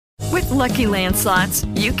Lucky Land Slots,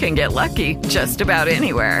 you can get lucky just about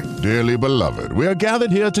anywhere. Dearly beloved, we are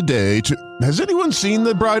gathered here today to... Has anyone seen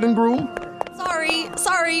the bride and groom?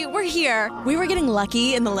 Sorry, we're here. We were getting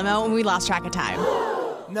lucky in the limo and we lost track of time.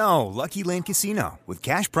 No, Lucky Land Casino, with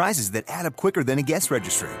cash prizes that add up quicker than a guest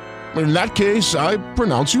registry. In that case, I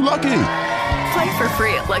pronounce you lucky. Play for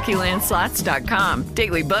free at LuckyLandSlots.com.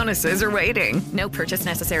 Daily bonuses are waiting. No purchase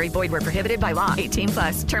necessary. Void where prohibited by law.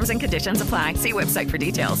 18+. Terms and conditions apply. See website for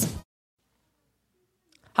details.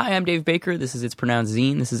 Hi, I'm Dave Baker. This is It's Pronounced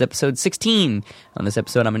Zine. This is episode 16. On this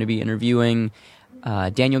episode, I'm going to be interviewing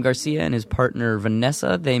Daniel Garcia and his partner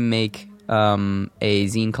Vanessa. They make a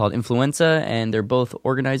zine called Influentza, and they're both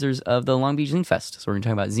organizers of the Long Beach Zine Fest. So we're going to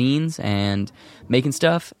talk about zines and making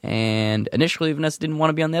stuff. And initially, Vanessa didn't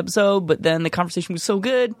want to be on the episode, but then the conversation was so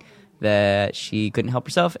good that she couldn't help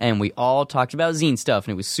herself, and we all talked about zine stuff,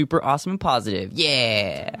 and it was super awesome and positive.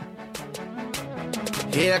 Yeah!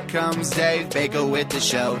 Here comes Dave Baker with the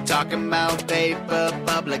show, talking about paper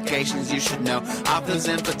publications you should know, authors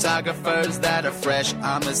and photographers that are fresh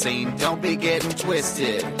on the scene. Don't be getting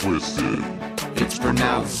twisted. It's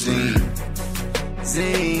pronounced Zine.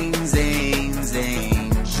 Zine, zine,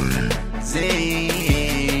 zine. Zine.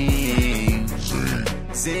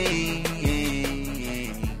 Zine.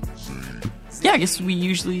 Zine. Yeah, I guess we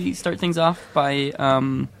usually start things off by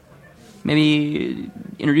maybe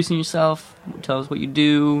introducing yourself, tell us what you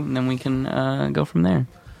do, and then we can go from there.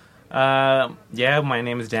 Yeah, my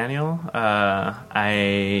name is Daniel.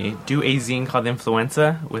 I do a zine called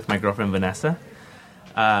Influentza with my girlfriend Vanessa.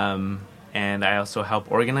 And I also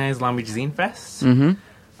help organize Long Beach Zine Fest. Mm-hmm.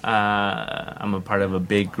 I'm a part of a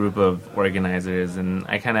big group of organizers, and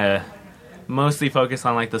I kind of mostly focus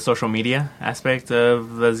on like the social media aspect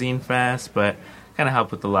of the Zine Fest, but kind of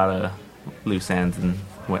help with a lot of loose ends and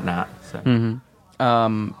whatnot. So. Mm-hmm.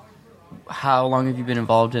 How long have you been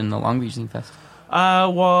involved in the Long Beach Zine Fest?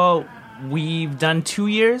 Well, we've done 2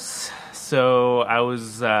 years. So I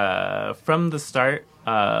was, from the start,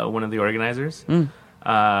 one of the organizers.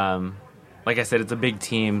 Like I said, it's a big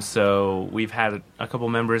team, so we've had a couple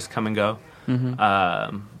members come and go.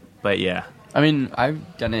 Mm-hmm. But yeah. I mean,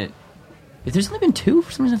 I've done it. There's only been 2?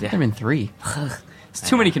 For some reason, I think there have been 3. It's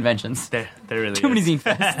too many conventions. There really too many is. Zine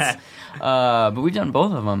Fests. But we've done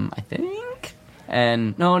both of them, I think.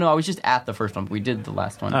 And no, I was just at the first one, but we did the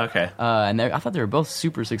last one. Okay. And I thought they were both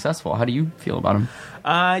super successful. How do you feel about them?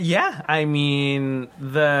 Yeah, I mean,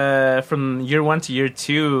 from year 1 to year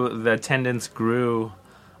 2, the attendance grew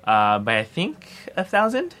by I think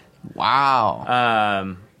 1,000.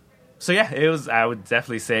 Wow. So yeah, it was. I would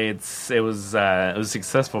definitely say it was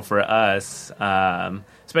successful for us,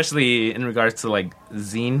 especially in regards to like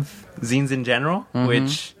zines in general, Mm-hmm.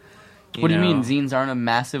 which. What do you mean? Zines aren't a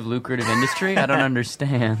massive lucrative industry? I don't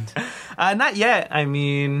understand. Not yet. I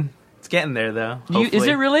mean, it's getting there, though. Is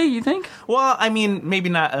it really, you think? Well, I mean, maybe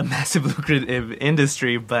not a massive lucrative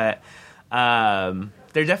industry, but they're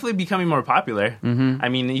definitely becoming more popular. Mm-hmm. I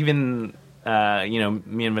mean, even,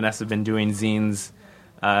 me and Vanessa have been doing zines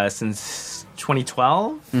since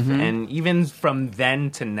 2012. Mm-hmm. And even from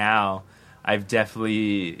then to now, I've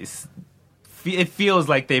definitely... It feels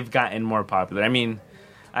like they've gotten more popular. I mean...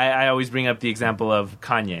 I always bring up the example of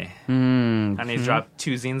Kanye. Mm-hmm. Kanye's dropped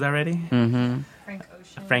 2 zines already. Mm-hmm.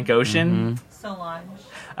 Frank Ocean. Mm-hmm. Solange.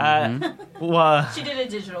 Well, She did a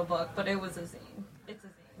digital book, but it was a zine. It's a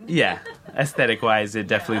zine. Yeah, aesthetic-wise, it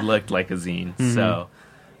definitely looked like a zine. Mm-hmm. So,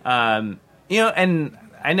 and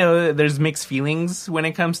I know there's mixed feelings when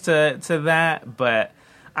it comes to that, but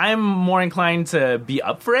I'm more inclined to be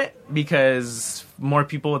up for it because more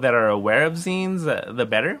people that are aware of zines, the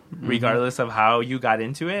better, regardless of how you got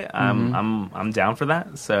into it. I'm down for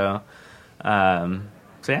that. So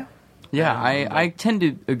yeah. Yeah, I tend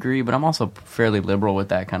to agree, but I'm also fairly liberal with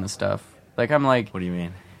that kind of stuff. Like, I'm like... What do you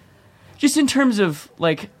mean? Just in terms of,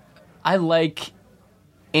 like, I like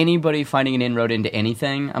anybody finding an inroad into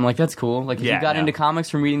anything. I'm like, that's cool. Like, if you got into comics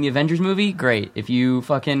from reading the Avengers movie, great. If you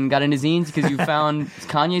fucking got into zines because you found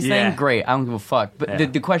Kanye's thing, great. I don't give a fuck.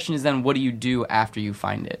 But the question is then, what do you do after you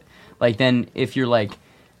find it? Like, then if you're like...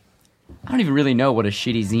 I don't even really know what a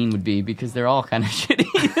shitty zine would be because they're all kind of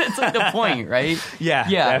shitty. That's like the point, right?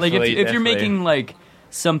 Yeah. Like if you're making like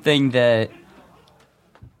something that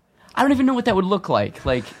I don't even know what that would look like.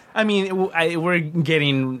 Like, I mean, we're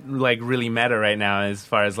getting like really meta right now as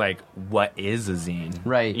far as like what is a zine,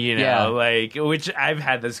 right? You know, like which I've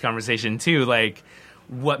had this conversation too. Like,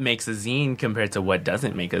 what makes a zine compared to what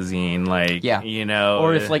doesn't make a zine. Like, Yeah. you know.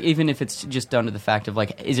 Or if, like, even if it's just down to the fact of,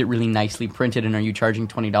 like, is it really nicely printed and are you charging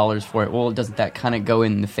 $20 for it? Well, doesn't that kind of go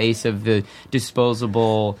in the face of the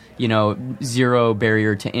disposable, you know, zero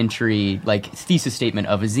barrier to entry, like, thesis statement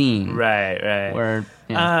of a zine? Right. Where,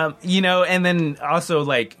 yeah. You know, and then also,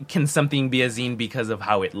 like, can something be a zine because of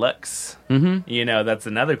how it looks? Mm-hmm. You know, that's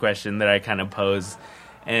another question that I kind of pose.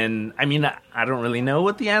 And, I mean, I don't really know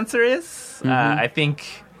what the answer is. Mm-hmm. I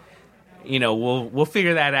think, you know, we'll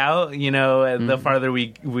figure that out, you know, the farther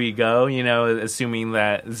we go, you know, assuming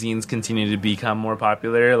that zines continue to become more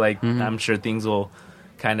popular. Like, I'm sure things will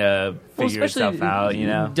kind of figure itself out, you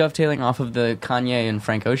know? Dovetailing off of the Kanye and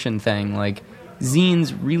Frank Ocean thing, like,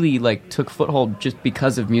 zines really, like, took foothold just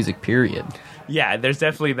because of music, period. Yeah, there's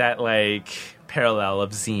definitely that, like, parallel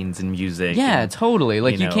of zines and music. Yeah, and, totally.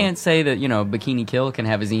 Like, you know. can't say that, you know, Bikini Kill can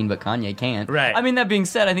have a zine, but Kanye can't. Right. I mean, that being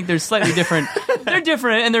said, I think they're slightly different. They're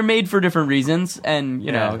different, and they're made for different reasons. And,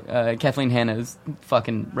 you know, Kathleen Hanna's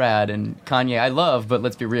fucking rad, and Kanye I love, but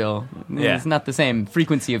let's be real. Yeah. It's not the same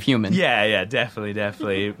frequency of human. Yeah, definitely.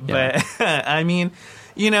 But, I mean,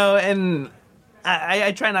 you know, and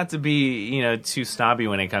I try not to be, you know, too snobby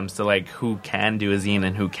when it comes to, like, who can do a zine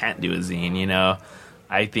and who can't do a zine, you know.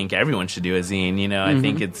 I think everyone should do a zine, you know. I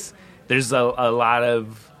think there's a lot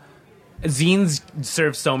of zines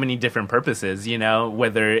serve so many different purposes, you know,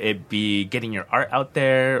 whether it be getting your art out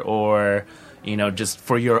there or, you know, just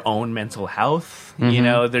for your own mental health. You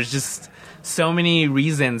know, there's just so many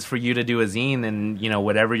reasons for you to do a zine, and, you know,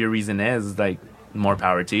 whatever your reason is, like, more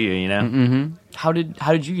power to you, you know. How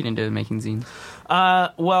did you get into making zines?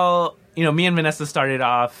 Well, you know, me and Vanessa started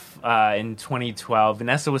off in 2012.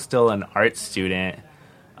 Vanessa was still an art student.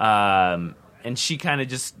 And she kind of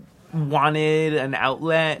just wanted an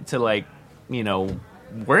outlet to, like, you know,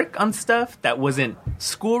 work on stuff that wasn't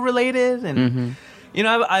school related. And, you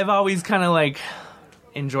know, I've always kind of, like,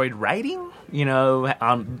 enjoyed writing, you know,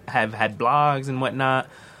 have had blogs and whatnot.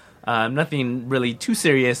 Nothing really too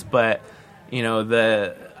serious, but, you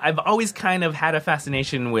know, I've always kind of had a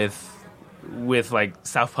fascination with like,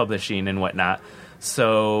 self-publishing and whatnot.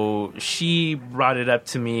 So she brought it up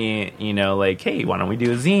to me, you know, like, hey, why don't we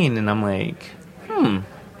do a zine? And I'm like, interesting.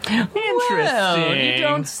 Well, you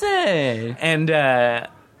don't say. And,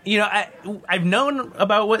 you know, I've known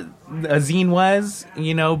about what a zine was,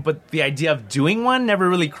 you know, but the idea of doing one never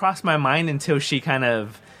really crossed my mind until she kind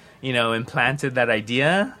of, you know, implanted that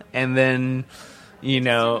idea. And then, you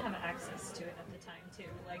know... Didn't have access to it at the time, too.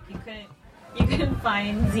 Like, you couldn't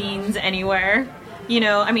find zines anywhere. You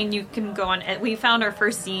know, I mean, you can go on... We found our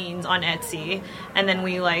first zines on Etsy, and then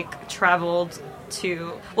we, like, traveled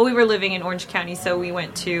to... Well, we were living in Orange County, so we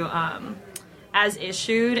went to As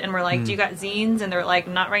Issued, and we're like, do you got zines? And they're like,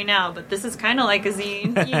 not right now, but this is kind of like a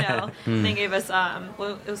zine, you know. And they gave us...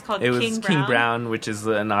 well, it was called King Brown, which is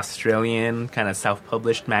an Australian kind of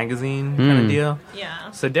self-published magazine kind of deal.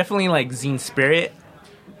 Yeah. So definitely, like, zine spirit.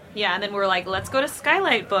 Yeah, and then we're like, let's go to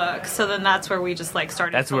Skylight Books. So then that's where we just, like,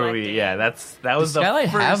 started That's where collecting. that was the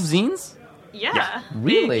Skylight first... have zines? Yeah.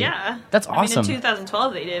 Really? Yeah. That's I mean, awesome. in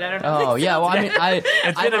 2012 they did. I don't know. Oh, yeah. Well, I mean,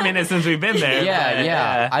 It's been a minute since we've been there.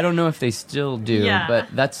 Yeah. I don't know if they still do, Yeah.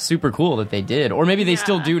 but that's super cool that they did. Or maybe they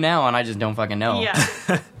still Yeah. do now, and I just don't fucking know.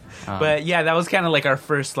 Yeah. But yeah, that was kind of like our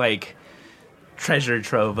first, like, treasure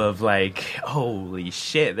trove of, like, holy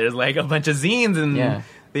shit, there's, like, a bunch of zines, and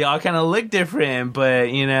they all kind of look different, but,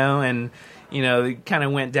 you know, and, you know, it kind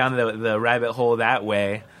of went down the rabbit hole that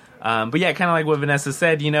way. But yeah, kind of like what Vanessa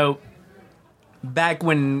said, you know, back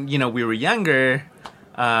when, you know, we were younger,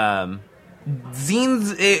 zines,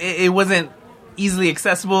 it wasn't easily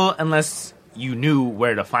accessible unless you knew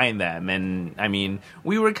where to find them. And, I mean,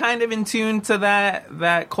 we were kind of in tune to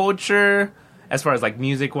that culture as far as, like,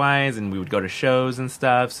 music-wise, and we would go to shows and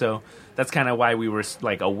stuff. So that's kind of why we were,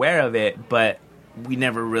 like, aware of it, but we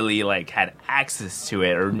never really, like, had access to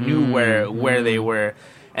it or knew where they were.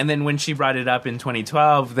 And then when she brought it up in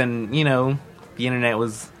 2012, then, you know, the internet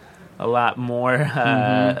was a lot more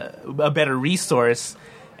a better resource,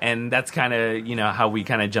 and that's kind of, you know, how we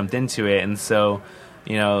kind of jumped into it. And so,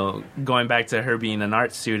 you know, going back to her being an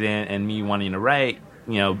art student and me wanting to write,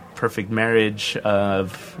 you know, perfect marriage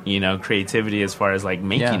of, you know, creativity as far as, like,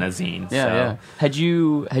 making a zine. Yeah. Had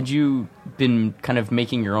you been kind of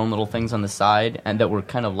making your own little things on the side and that were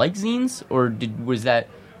kind of like zines, or was that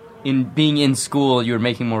in being in school you were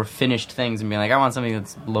making more finished things and being like, I want something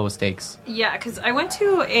that's low stakes? Yeah, because I went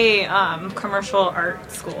to a commercial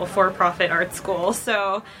art school, for-profit art school,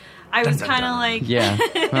 so I was kind of like... Yeah.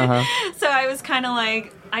 So I was kind of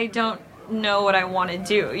like, I don't know what I want to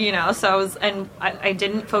do, you know? So I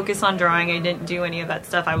didn't focus on drawing. I didn't do any of that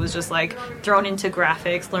stuff. I was just like thrown into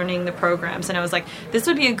graphics, learning the programs. And I was like, this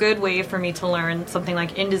would be a good way for me to learn something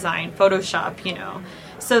like InDesign, Photoshop, you know?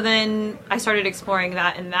 So then I started exploring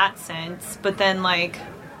that in that sense. But then like,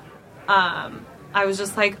 I was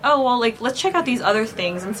just like, oh, well, like, let's check out these other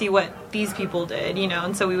things and see what these people did, you know?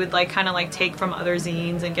 And so we would, like, kind of, like, take from other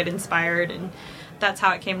zines and get inspired, and that's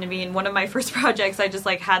how it came to be. And one of my first projects, I just,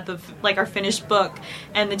 like, had our finished book,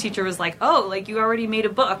 and the teacher was like, oh, like, you already made a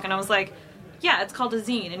book. And I was like, yeah, it's called a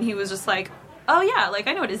zine. And he was just like, oh, yeah, like,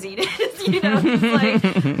 I know what a zine is, you know? It's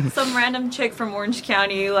like some random chick from Orange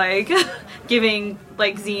County, like, giving,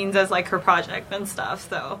 like, zines as, like, her project and stuff.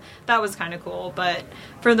 So that was kind of cool. But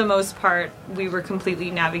for the most part, we were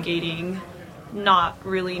completely navigating, not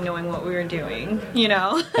really knowing what we were doing, you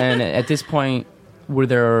know? And at this point, were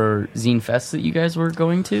there zine fests that you guys were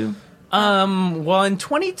going to? Well, in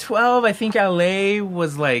 2012, I think LA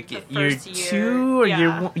was, like, year 2 or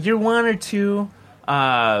year 1 or 2.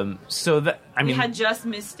 So that, I mean, we had just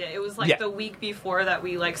missed it. It was like the week before that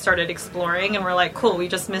we like started exploring, and we're like, cool, we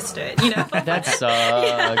just missed it, you know? That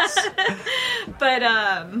sucks. But,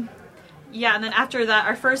 yeah, and then after that,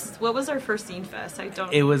 what was our first zine fest?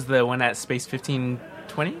 It was the one at Space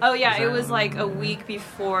 1520? Oh, yeah, it was like a week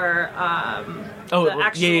before, the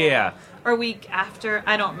actual... Yeah. Or a week after,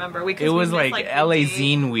 I don't remember. It was like LA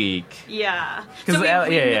Zine Week. Yeah.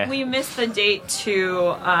 So we missed the date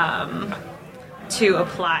to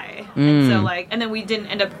apply. And so and then we didn't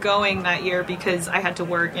end up going that year because I had to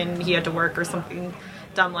work and he had to work or something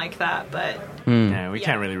dumb like that. But yeah, we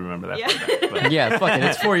can't really remember that. Yeah, yeah, fuck it.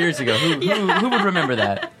 It's 4 years ago. Who would remember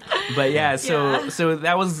that? But yeah, so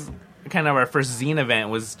that was kind of our first zine event.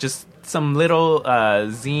 Was just some little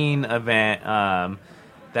zine event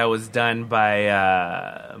that was done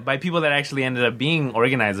by people that actually ended up being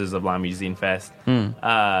organizers of Long Beach Zine Fest.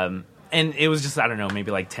 And it was just, I don't know,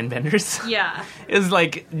 maybe like 10 vendors. Yeah. It was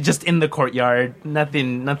like just in the courtyard.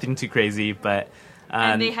 Nothing too crazy, but...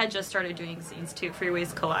 and they had just started doing zines too,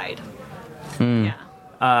 Freeways Collide. Yeah.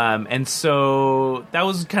 And so that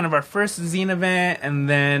was kind of our first zine event. And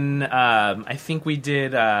then I think we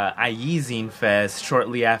did IE Zine Fest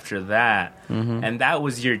shortly after that. And that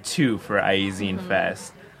was year 2 for IE Zine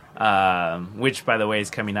Fest, which, by the way, is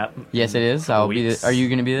coming up. Yes, it is. I'll be. Are you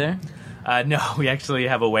going to be there? No, we actually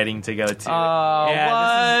have a wedding to go to. Oh,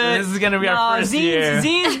 yeah, this is going to be our first year.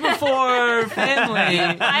 Zines before family.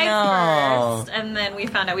 First, and then we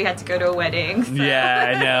found out we had to go to a wedding. So.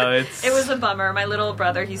 Yeah, I know. It was a bummer. My little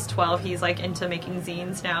brother, he's 12. He's like into making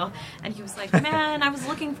zines now, and he was like, "Man, I was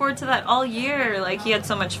looking forward to that all year." Like he had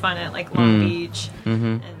so much fun at like Long Beach.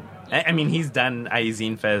 And, I mean, he's done IE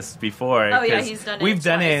Zine Fest before. Oh yeah, he's done it. We've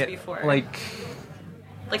done it before. like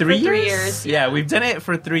 3 years. Yeah, we've done it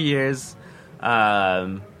for 3 years.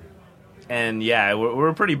 And yeah,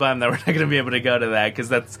 we're pretty bummed that we're not going to be able to go to that because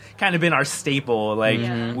that's kind of been our staple.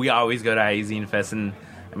 Like we always go to IE Zine Fest, and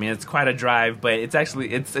I mean it's quite a drive, but it's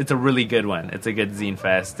actually it's a really good one. It's a good Zine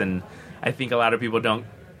Fest, and I think a lot of people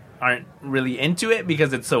aren't really into it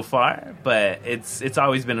because it's so far, but it's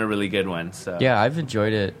always been a really good one. So yeah, I've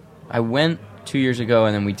enjoyed it. I went 2 years ago,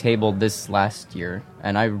 and then we tabled this last year,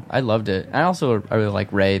 and I loved it. And I really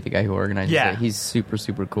like Ray, the guy who organizes it. He's super,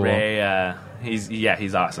 super cool. Ray,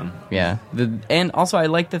 he's awesome. Yeah. And also I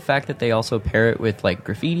like the fact that they also pair it with like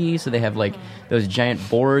graffiti, so they have like those giant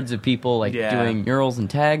boards of people like doing murals and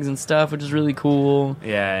tags and stuff, which is really cool.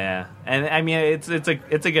 Yeah. And I mean it's a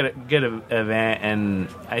good event, and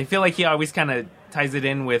I feel like he always kind of ties it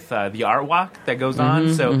in with the art walk that goes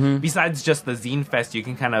on. So besides just the Zine Fest, you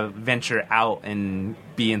can kind of venture out and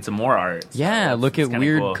be into more art. Yeah, so look at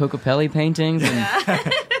weird cool. Cocopelli paintings and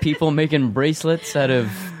people making bracelets out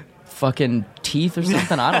of fucking teeth or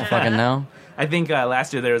something. I don't fucking know. I think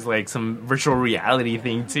last year there was like some virtual reality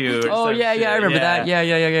thing too. Oh yeah, I remember that.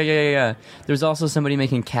 Yeah. There's also somebody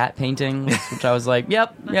making cat paintings, which I was like,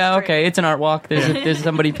 yep, okay, it's an art walk. There's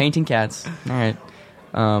somebody painting cats. All right.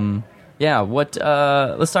 Yeah, let's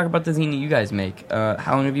talk about the zine that you guys make.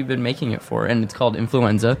 How long have you been making it for? And it's called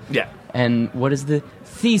Influenza. Yeah. And what is the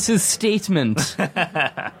thesis statement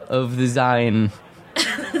of the Zine?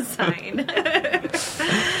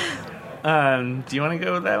 Do you want to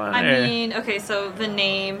go with that one? I mean, okay, so the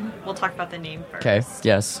name, we'll talk about the name first. Okay,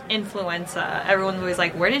 yes. Influenza. Everyone's always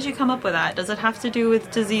like, where did you come up with that? Does it have to do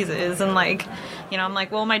with diseases? And like, you know, I'm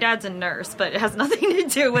like, well, my dad's a nurse, but it has nothing to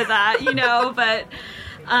do with that, you know, but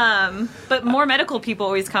more medical people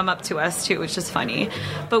always come up to us too, which is funny.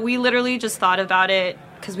 But we literally just thought about it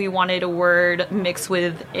because we wanted a word mixed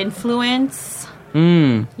with influence,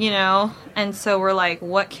 You know? And so we're like,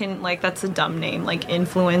 what can, like, that's a dumb name. Like,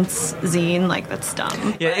 Influence Zine, like, that's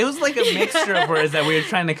dumb. Yeah, it was like a mixture of words that we were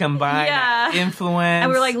trying to combine. Yeah. Influence. And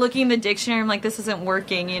we were like looking in the dictionary, I'm like, this isn't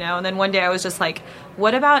working, you know? And then one day I was just like,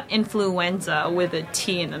 what about influenza with a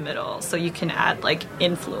T in the middle? So you can add, like,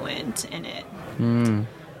 influent in it. And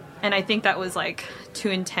I think that was, like, too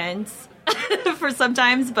intense for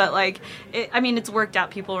sometimes, but, like, it's worked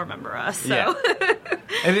out. People remember us, so. Yeah.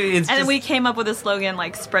 And then we came up with a slogan,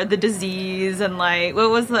 like, spread the disease, and, like, what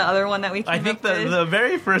was the other one that we came up with? I think the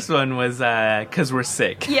very first one was, 'cause we're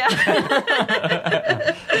sick. Yeah.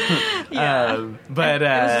 Yeah. But, it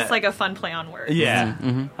was just, like, a fun play on words. Yeah.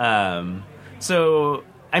 So,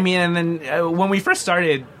 I mean, and then when we first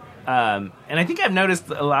started, and I think I've noticed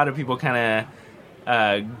a lot of people kind of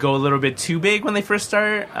go a little bit too big when they first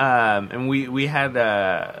start. And we had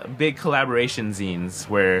big collaboration zines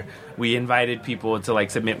where we invited people to,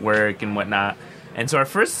 like, submit work and whatnot. And so our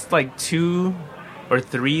first, like, 2 or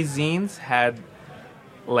 3 zines had,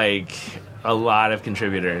 like, a lot of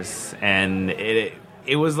contributors. And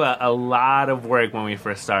it was a lot of work when we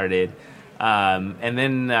first started. And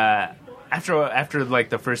then after like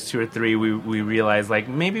the first 2 or 3, we realized, like,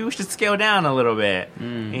 maybe we should scale down a little bit,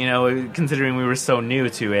 you know, considering we were so new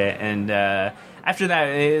to it. And after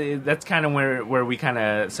that, that's kind of where we kind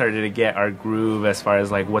of started to get our groove as far as,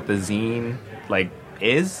 like, what the zine, like,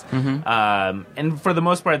 is. And for the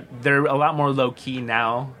most part, they're a lot more low key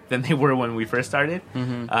now than they were when we first started.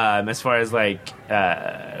 As far as, like,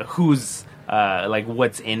 who's like,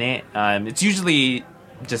 what's in it. It's usually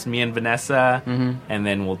just me and Vanessa, and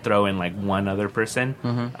then we'll throw in, like, one other person.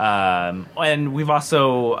 And we've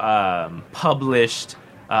also published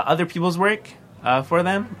other people's work for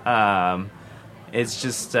them. It's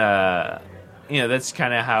just, you know, that's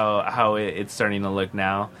kind of how it's starting to look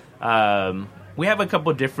now. We have a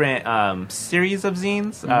couple different series of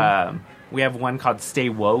zines. We have one called Stay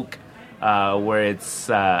Woke, where it's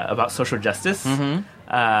about social justice.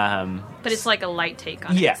 But it's like a light take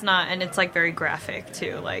on it. Yeah. It's not, and it's, like, very graphic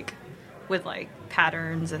too, like, with, like,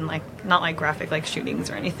 patterns and, like, not like graphic like shootings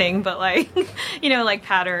or anything, but, like, you know, like,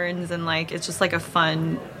 patterns, and, like, it's just, like, a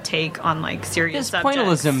fun take on, like, serious This subjects.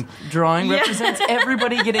 pointillism drawing represents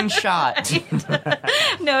everybody getting shot.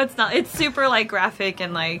 No, it's not. It's super, like, graphic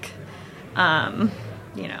and, like,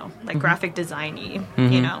 you know, like, graphic designy,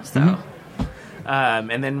 you know, so.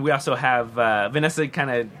 And then we also have Vanessa kind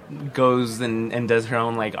of goes and does her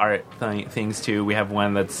own, like, art things too. We have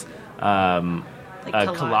one that's Like a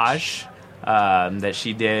collage that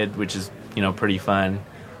she did, which is, you know, pretty fun,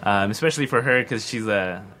 especially for her because she's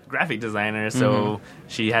a graphic designer, so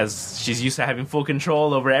she's used to having full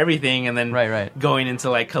control over everything, and then going into,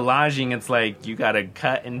 like, collaging, it's like you gotta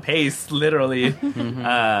cut and paste literally.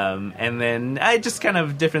 And then I just kind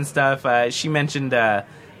of different stuff. She mentioned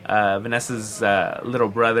Vanessa's little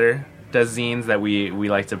brother does zines that we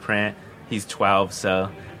like to print. He's 12, so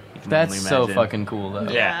you can That's only so imagine. fucking cool,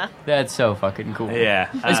 though. Yeah. That's so fucking cool. Yeah.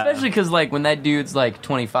 Especially because, like, when that dude's, like,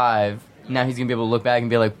 25, now he's going to be able to look back and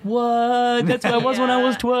be like, what? That's what I was when I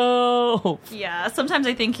was 12. Yeah, sometimes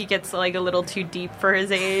I think he gets, like, a little too deep for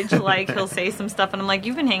his age. Like, he'll say some stuff, and I'm like,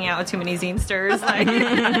 you've been hanging out with too many zinesters. Like,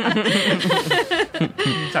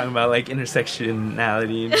 Talking about, like,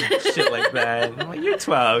 intersectionality and shit like that. I'm like, you're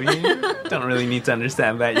 12. You don't really need to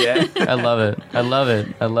understand that yet. I love it. I love it.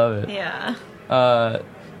 I love it. yeah.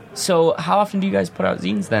 So how often do you guys put out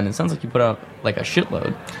zines then? It sounds like you put out, like, a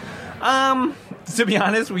shitload. To be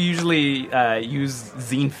honest, we usually use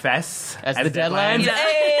Zine Fests As the deadlines? Yeah.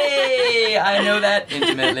 Hey! I know that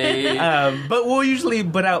intimately. But we'll usually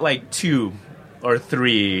put out, like, 2 or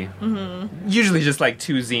 3. Usually just, like,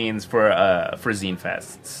 2 zines for Zine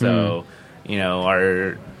Fest. So, you know,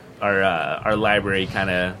 our library kind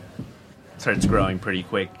of starts growing pretty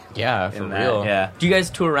quick. Yeah, for that, real. yeah. Do you guys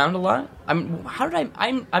tour around a lot? I mean, how did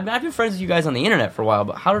I've been friends with you guys on the internet for a while,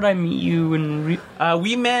 but how did I meet you in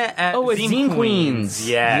we met at at Zine Queens.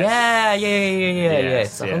 Yes. Yeah. Yes,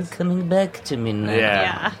 It's all yes. coming back to me now.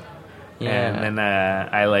 Yeah. Yeah. And then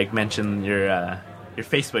I, like, mentioned your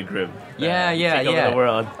Facebook group. Yeah. Take Over the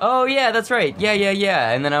World. Oh, yeah, that's right.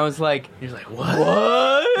 Yeah. And then I was like, You're like,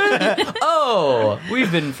 what? oh,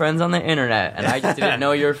 we've been friends on the internet, and I just didn't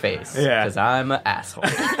know your face. Yeah. Because I'm an asshole.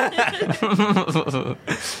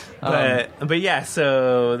 But yeah,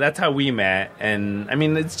 so that's how we met. And, I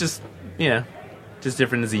mean, it's just, you know, just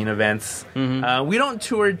different zine events. We don't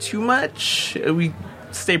tour too much. We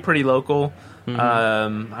stay pretty local. I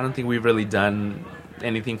don't think we've really done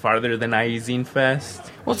anything farther than IE Zine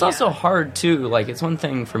Fest. Well, it's also hard, too. Like, it's one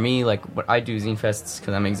thing for me, like, what I do Zine Fests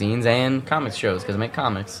because I make zines and comics shows because I make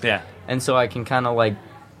comics. Yeah. And so I can kind of, like,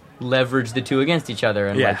 leverage the two against each other,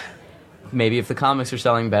 and like maybe if the comics are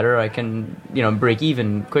selling better, I can break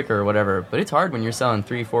even quicker or whatever. But it's hard when you're selling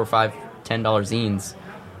 $3, $4, $5, $10 zines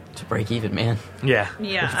to break even, man. Yeah.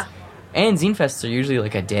 And zine fests are usually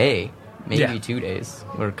like a day, maybe 2 days,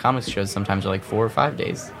 where comics shows sometimes are like 4 or 5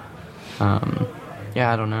 days.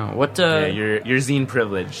 I don't know. What? You're zine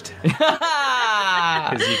privileged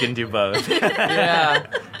because you can do both.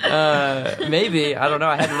 Maybe. I don't know.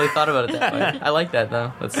 I hadn't really thought about it that way. I like that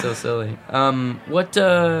though. That's so silly. What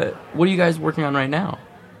are you guys working on right now?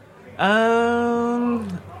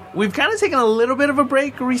 We've kind of taken a little bit of a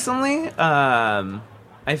break recently.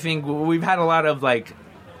 I think we've had a lot of like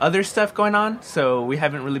other stuff going on, so we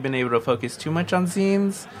haven't really been able to focus too much on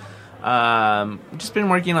zines. Just been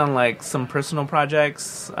working on like some personal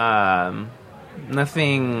projects.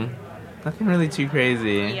 Nothing really too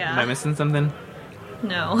crazy. Yeah. Am I missing something?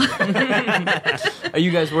 No. Are you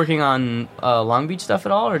guys working on Long Beach stuff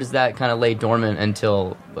at all, or does that kind of lay dormant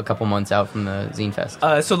until a couple months out from the Zine Fest?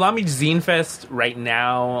 So Long Beach Zine Fest right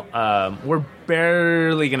now, we're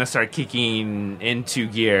barely gonna start kicking into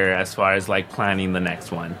gear as far as like planning the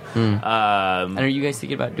next one. And are you guys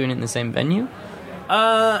thinking about doing it in the same venue?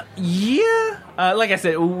 Like I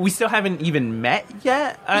said, we still haven't even met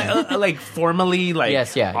yet. Like formally, like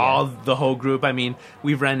the whole group. I mean,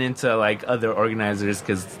 we've run into like other organizers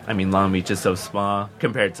because I mean, Long Beach is so small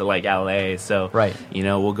compared to like LA. So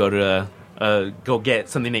we'll go to go get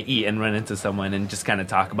something to eat and run into someone and just kind of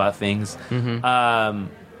talk about things.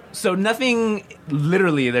 So nothing.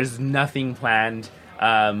 Literally, there's nothing planned.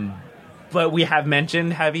 But we have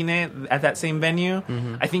mentioned having it at that same venue.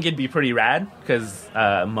 I think it'd be pretty rad because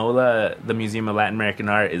MOLA, the Museum of Latin American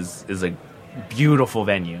Art, is a beautiful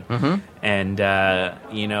venue. And,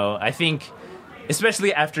 I think,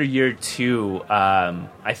 especially after year 2,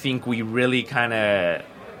 I think we really kind of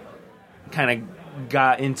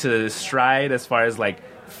got into stride as far as,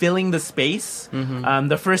 like, filling the space.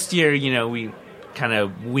 The first year, we kind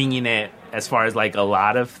of winging it as far as, like, a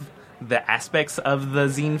lot of the aspects of the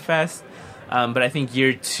Zine Fest. But I think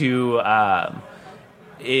year 2,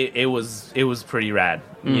 it was pretty rad.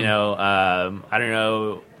 I don't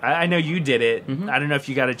know. I know you did it. I don't know if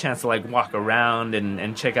you got a chance to like walk around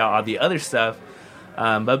and check out all the other stuff.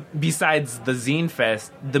 But besides the Zine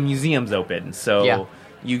Fest, the museum's open, so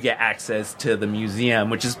you get access to the museum,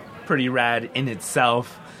 which is pretty rad in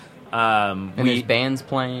itself. And there's bands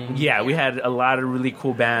playing. Yeah, we had a lot of really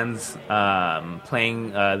cool bands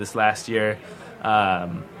playing this last year.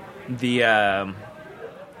 One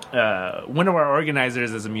of our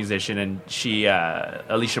organizers is a musician, and she,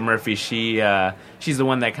 Alicia Murphy, she's the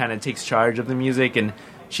one that kind of takes charge of the music, and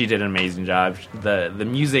she did an amazing job. The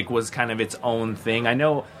music was kind of its own thing. I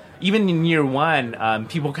know even in year 1,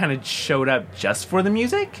 people kind of showed up just for the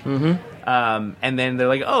music, and then they're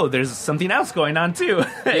like, oh, there's something else going on too.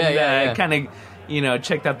 Kind of,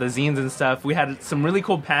 checked out the zines and stuff. We had some really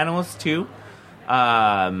cool panels too.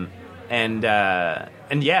 And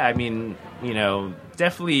yeah, I mean,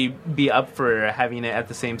 definitely be up for having it at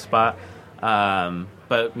the same spot.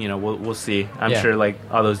 But we'll see. I'm sure like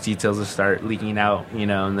all those details will start leaking out,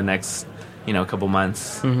 in the next, couple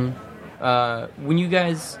months. When you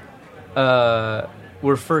guys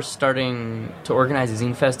were first starting to organize a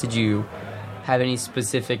Zine Fest, did you have any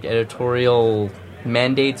specific editorial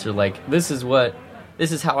mandates, or like this is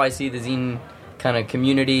how I see the zine kind of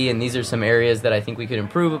community, and these are some areas that I think we could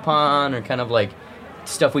improve upon, or kind of like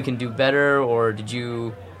stuff we can do better? Or how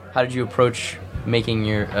did you approach making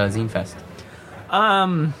your Zine Fest? I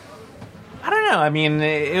don't know. I mean,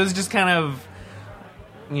 it was just kind of,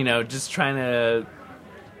 just trying to,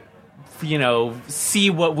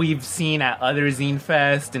 see what we've seen at other Zine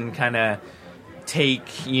Fest and kind of take,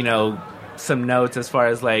 some notes as far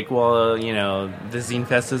as like, well, the Zine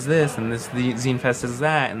Fest is this and the Zine Fest is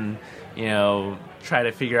that, and try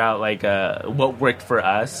to figure out like what worked for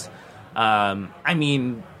us. I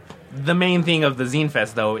mean, the main thing of the Zine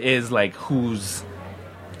Fest though is like who's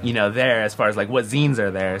there as far as like what zines are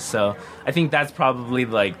there. So I think that's probably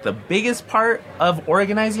like the biggest part of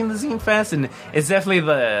organizing the Zine Fest, and it's definitely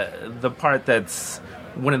the part that's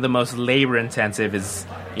one of the most labor intensive is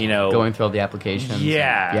going through all the applications.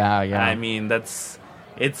 Yeah. I mean, it's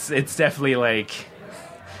definitely like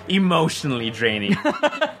emotionally draining.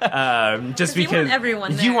 Just because you want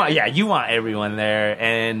everyone there. You want everyone there,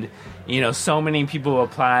 and so many people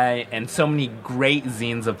apply and so many great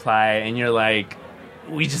zines apply, and you're like,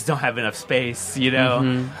 we just don't have enough space, But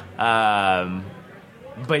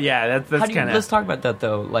yeah, that's kind of. Let's talk about that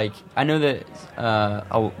though. Like, I know that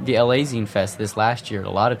the LA Zine Fest this last year, a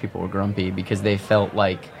lot of people were grumpy because they felt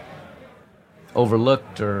like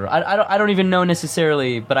overlooked, or I don't even know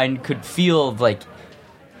necessarily, but I could feel like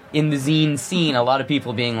in the zine scene, a lot of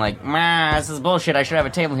people being like, "Meh, this is bullshit. I should have a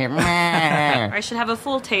table here." Meh. Or I should have a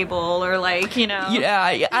full table, or like, you know. Yeah,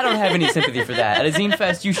 I don't have any sympathy for that. At a zine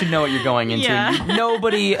fest, you should know what you're going into. Yeah.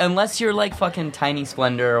 Nobody, unless you're like fucking Tiny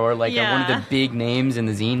Splendor or like one of the big names in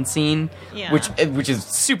the zine scene, which is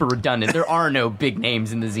super redundant. There are no big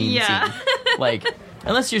names in the zine scene. Like,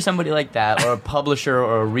 unless you're somebody like that, or a publisher,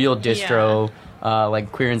 or a real distro.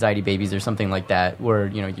 Like Queer Anxiety Babies or something like that, where,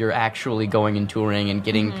 you know, you're actually going and touring and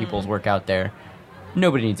getting people's work out there.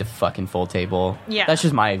 Nobody needs a fucking full table. Yeah. That's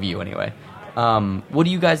just my view anyway. What do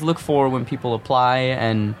you guys look for when people apply,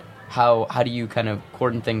 and how do you kind of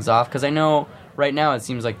cordon things off? Because I know right now it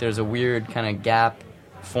seems like there's a weird kind of gap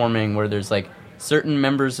forming where there's like certain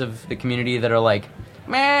members of the community that are like,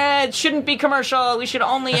 man, it shouldn't be commercial. We should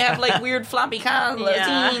only have like weird floppy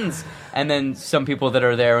zines. And then some people that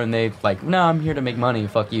are there and they like, no, I'm here to make money.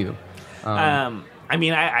 Fuck you. I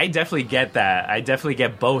mean, I definitely get that. I definitely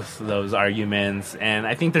get both those arguments, and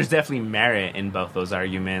I think there's definitely merit in both those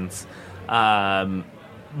arguments. But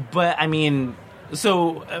I mean,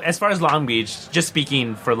 so as far as Long Beach, just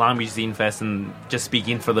speaking for Long Beach Zine Fest and just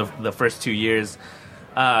speaking for the first 2 years,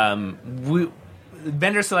 vendor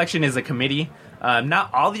selection is a committee.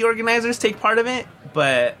 Not all the organizers take part of it,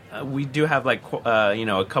 but we do have like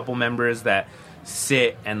a couple members that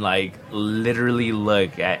sit and like literally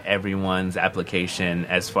look at everyone's application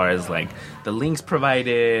as far as like the links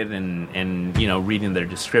provided and you know, reading their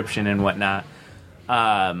description and whatnot.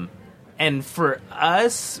 And for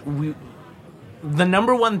us, the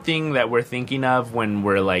number one thing that we're thinking of when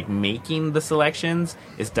we're like making the selections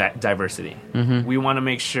is diversity. Mm-hmm. We want to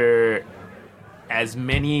make sure as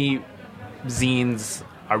many zines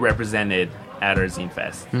are represented at our Zine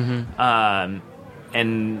Fest. Mm-hmm.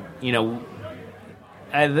 And, you know,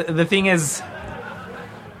 the thing is,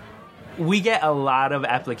 we get a lot of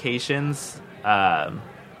applications that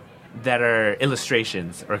are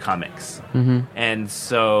illustrations or comics. Mm-hmm. And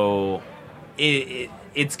so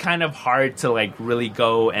it's kind of hard to, like, really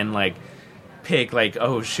go and, like, pick, like,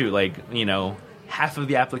 oh, shoot, like, you know, half of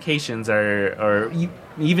the applications or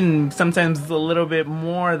even sometimes a little bit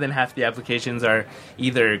more than half the applications are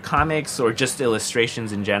either comics or just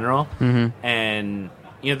illustrations in general. Mm-hmm. And,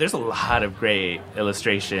 you know, there's a lot of great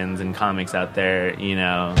illustrations and comics out there, you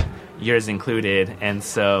know, yours included. And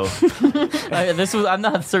so I'm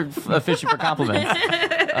not fishing for compliments.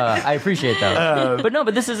 I appreciate that.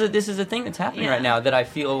 But this is a thing that's happening right now that I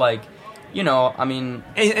feel like, you know, I mean,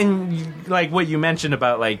 and like what you mentioned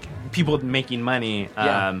about like people making money.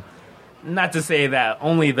 Not to say that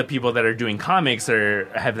only the people that are doing comics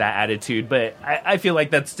have that attitude, but I feel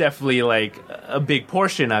like that's definitely like a big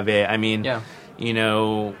portion of it. I mean, you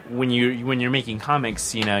know, when you're making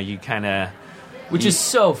comics, you know, you kind of, which is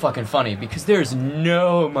so fucking funny because there's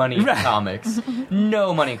no money in comics,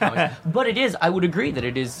 no money in comics. But it is. I would agree that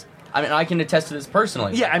it is. I mean, I can attest to this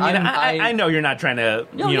personally. Yeah, I mean, I know you're not trying to,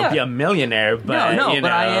 be a millionaire, but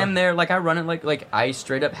but I am there. Like, I run it like I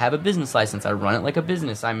straight up have a business license. I run it like a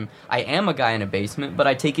business. I am a guy in a basement, but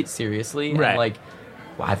I take it seriously. Right. And like,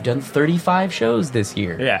 well, I've done 35 shows this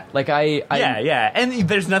year. Yeah. Like and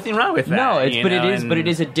there's nothing wrong with that. No, it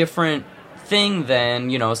is a different thing than,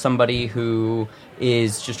 you know, somebody who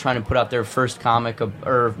is just trying to put out their first comic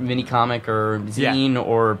or mini comic or zine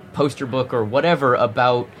or poster book or whatever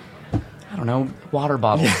about, I don't know, water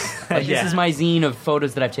bottles. Like, this is my zine of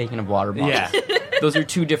photos that I've taken of water bottles. Yeah. Those are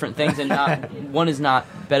two different things, and one is not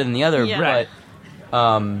better than the other, but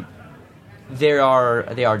they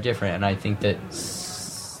are different, and I think that,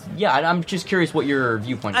 I'm just curious what your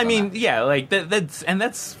viewpoint is. I mean, like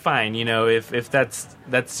that's fine, you know, if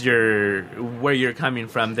that's where you're coming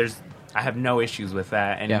from, I have no issues with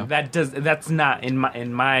that, and that's not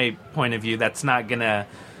in my point of view, that's not gonna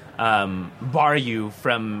bar you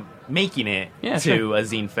from making it to a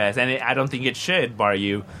Zine Fest, and I don't think it should bar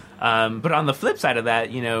you. But on the flip side of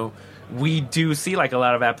that, you know, we do see like a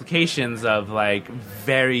lot of applications of like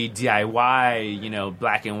very DIY, you know,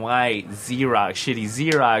 black and white, shitty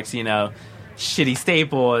Xerox, you know, shitty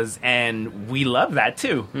staples, and we love that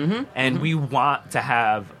too. Mm-hmm. And we want to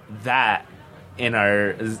have that in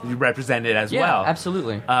our represented as well.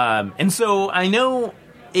 Absolutely. And so I know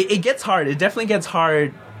it gets hard. It definitely gets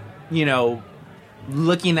hard, you know,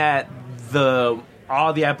 looking at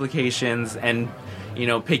all the applications and, you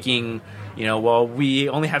know, picking, you know, well, we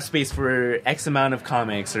only have space for X amount of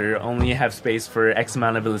comics, or only have space for X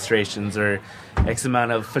amount of illustrations, or X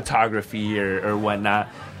amount of photography or whatnot.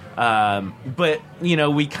 But, you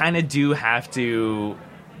know, we kind of do have to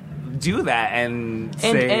do that and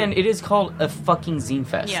and it is called a fucking zine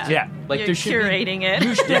fest. Yeah. Like You're there should curating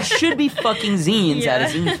it. There should be fucking zines at a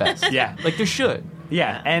zine fest. Yeah. Like there should.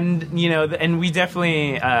 Yeah, and and we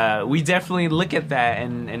definitely look at that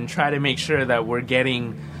and try to make sure that we're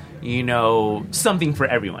getting something for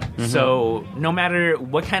everyone. Mm-hmm. So no matter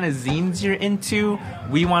what kind of zines you're into,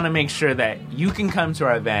 we want to make sure that you can come to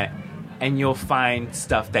our event and you'll find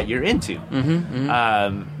stuff that you're into.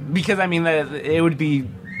 Because it would be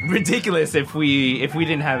ridiculous if we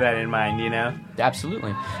didn't have that in mind,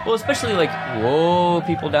 Absolutely. Well, especially like, whoa,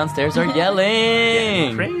 people downstairs are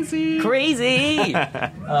yelling. Crazy.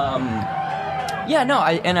 Yeah, no,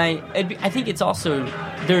 I think it's also,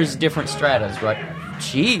 there's different stratas, right?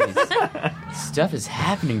 Jeez. Stuff is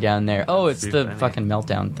happening down there. Oh, it's the fucking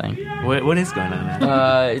meltdown thing. What is going on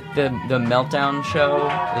now? The meltdown show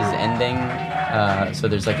is ending. So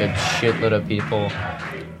there's like a shitload of people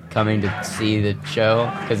coming to see the show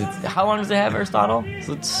because it's, how long does it have, Aristotle?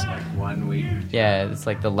 So it's 1 week. Yeah, it's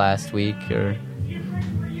like the last week or.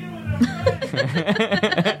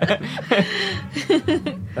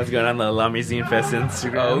 That's going on the Alumni Zine Fest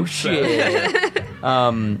Instagram. Oh shit.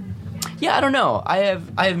 Yeah, I don't know. I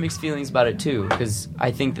have mixed feelings about it too because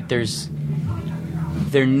I think that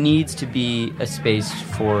there needs to be a space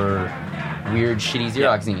for weird, shitty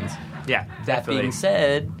Xerox zines. Yeah, That definitely. being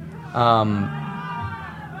said,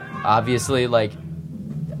 obviously, like,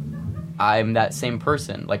 I'm that same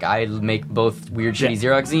person. Like, I make both weird, shitty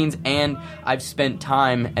Xerox zines, and I've spent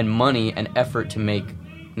time and money and effort to make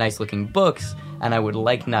nice-looking books, and I would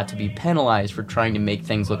like not to be penalized for trying to make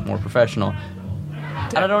things look more professional.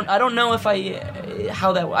 And I don't know if I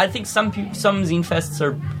think some zine fests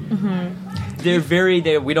are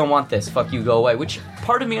they're we don't want this, fuck you, go away, which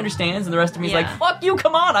part of me understands and the rest of me is like, fuck you,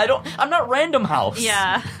 come on, I'm not Random House.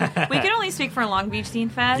 Yeah. We can only speak for Long Beach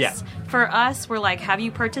Zine Fest. Yeah. For us, we're like, have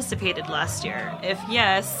you participated last year? If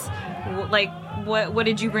yes, what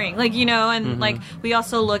did you bring? Like, and like we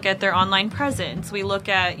also look at their online presence. We look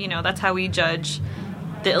at, that's how we judge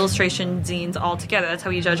the illustration zines all together. That's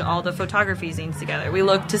how we judge all the photography zines together. We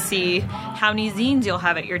look to see how many zines you'll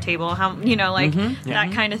have at your table, how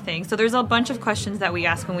that kind of thing. So there's a bunch of questions that we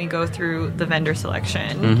ask when we go through the vendor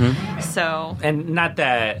selection. So, and not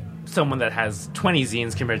that someone that has 20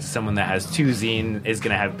 zines compared to someone that has 2 zine is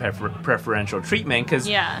going to have preferential treatment because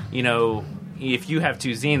if you have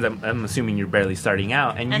 2 zines, I'm assuming you're barely starting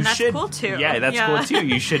out, and you that's should. Cool too. Yeah, that's cool too.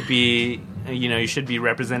 You should be, you should be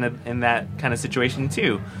represented in that kind of situation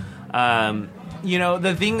too.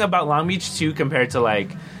 The thing about Long Beach too, compared to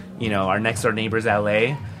like, our next door neighbors,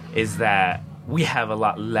 LA, is that we have a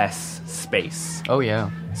lot less space. Oh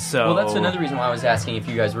yeah. So well, that's another reason why I was asking if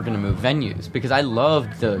you guys were going to move venues because I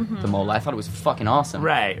loved the MOLA. I thought it was fucking awesome.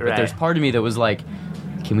 Right. But there's part of me that was like,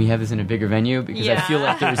 can we have this in a bigger venue? Because I feel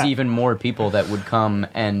like there's even more people that would come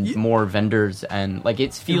and more vendors and like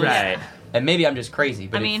it feels. Right. And maybe I'm just crazy,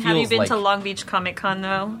 but have you been to Long Beach Comic Con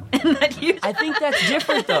though? I think that's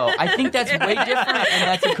different though. I think that's way different,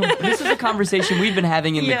 and this is a conversation we've been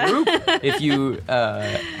having in the group. If you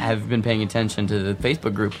have been paying attention to the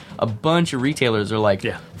Facebook group, a bunch of retailers are like,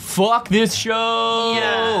 "Fuck this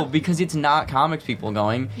show," because it's not comics people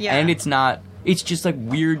going, and it's not. It's just like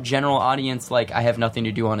weird general audience. Like I have nothing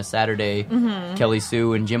to do on a Saturday. Kelly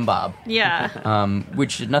Sue and Jim Bob. Yeah.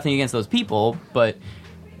 Which nothing against those people, but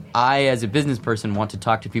I, as a business person, want to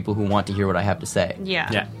talk to people who want to hear what I have to say.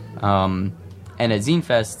 Yeah. And at Zine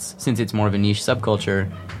Fests, since it's more of a niche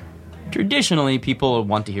subculture, traditionally people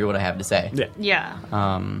want to hear what I have to say. Yeah.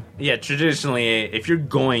 Traditionally, if you're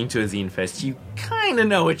going to a Zine Fest, you kind of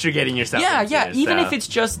know what you're getting yourself into. Yeah. Even if it's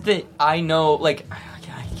just that I know, like,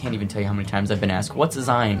 I can't even tell you how many times I've been asked, what's a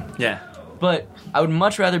Zine? Yeah. But I would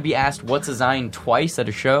much rather be asked what's a Zine twice at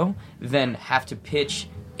a show than have to pitch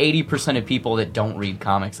 80% of people that don't read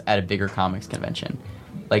comics at a bigger comics convention.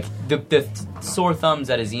 Like, the sore thumbs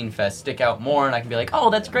at a Zine Fest stick out more, and I can be like, oh,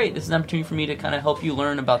 that's great. This is an opportunity for me to kind of help you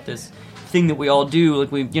learn about this thing that we all do.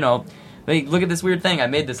 Like, like, look at this weird thing. I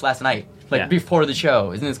made this last night, before the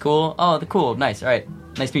show. Isn't this cool? Oh, cool. Nice. All right.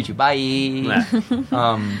 Nice to meet you. Bye.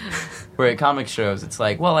 Where at comic shows, it's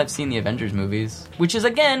like, well, I've seen the Avengers movies, which is,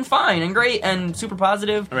 again, fine and great and super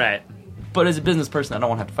positive. Right. But as a business person, I don't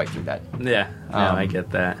want to have to fight through that. Yeah, I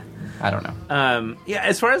get that. I don't know.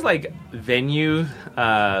 As far as like venue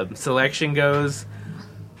selection goes,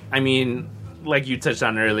 I mean, like you touched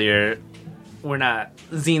on earlier,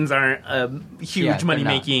 zines aren't a huge money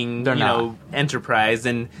making enterprise,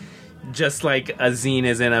 and just like a zine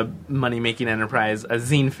isn't a money-making enterprise, a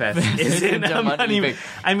Zine Fest isn't a money.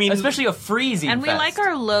 I mean, especially a free Zine and Fest. we like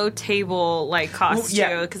our low table cost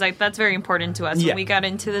too, because that's very important to us. Yeah. When we got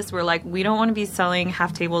into this, we're like, we don't want to be selling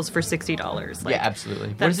half tables for $60. Yeah, absolutely.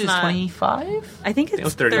 What That's is this? 25? I think it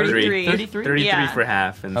was it's 33. 33? 33 Yeah. for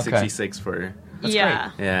half and Okay. 66 for. That's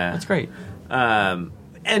yeah. great. Yeah, That's great.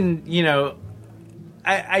 And you know,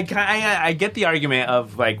 I get the argument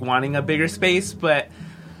of like wanting a bigger space, but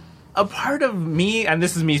a part of me, and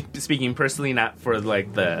this is me speaking personally, not for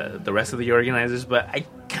like the rest of the organizers, but I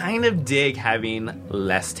kind of dig having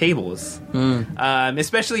less tables,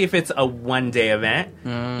 especially if it's a one-day event.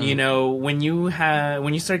 You know, when you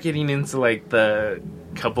start getting into like the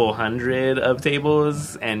couple hundred of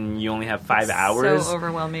tables and you only have 5 hours, So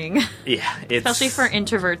overwhelming. yeah, it's Especially for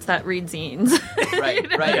introverts that read zines. Right.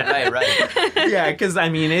 yeah, because I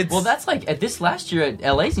mean it's Well, that's like at this last year at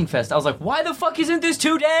LA Zine Fest, I was like, why the fuck isn't this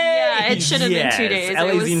 2 days? Yeah, it should have been 2 days. LA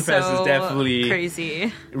It was Zine Fest so is definitely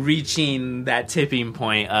crazy. reaching that tipping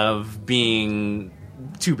point of being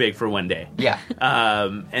too big for one day. Yeah.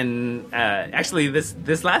 Actually,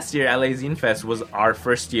 this last year, LA Zine Fest was our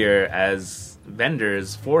first year as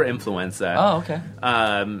vendors for Influentza. Oh, okay.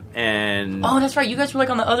 And Oh, that's right. You guys were like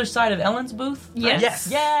on the other side of Ellen's booth? Yes. Yes.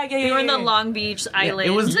 Yeah. We were in the Long Beach Island.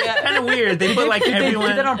 it was kind of weird. They put like Did they everyone.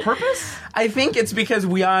 do that on purpose? I think it's because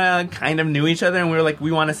we all kind of knew each other, and we were like,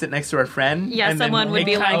 we want to sit next to our friend. Yeah, and then someone would it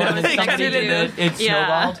be like, kind oh, of- it's it something kind to of do. It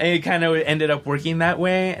snowballed? And it kind of ended up working that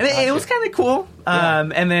way, and it was kind of cool. Yeah.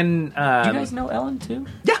 And then Do you guys know Ellen too?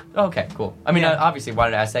 yeah. Okay, cool. I mean, Yeah. obviously, why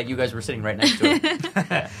did I ask that? You guys were sitting right next to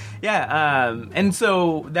it. Yeah, and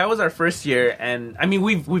so that was our first year, and I mean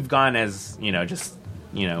we've gone as just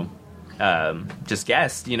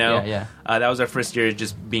guests, Yeah. That was our first year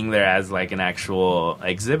just being there as like an actual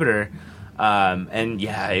exhibitor, and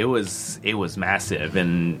yeah, it was massive,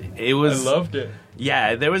 and it was it.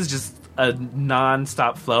 yeah, there was just a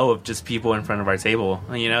non-stop flow of just people in front of our table.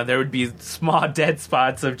 There would be small dead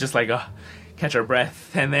spots of just like catch our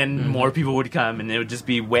breath, and then more people would come, and it would just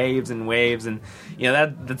be waves and waves, and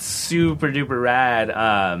that's super duper rad.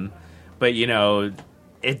 But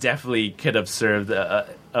it definitely could have served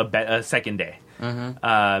a second day.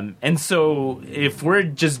 And so if we're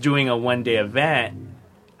just doing a one-day event,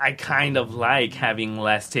 I kind of like having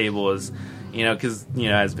less tables, because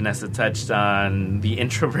as Vanessa touched on, the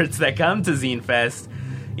introverts that come to Zine Fest,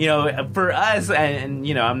 for us, and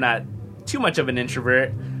I'm not too much of an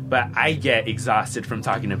introvert, but I get exhausted from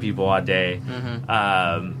talking to people all day.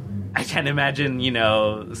 I can't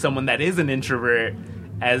imagine, someone that is an introvert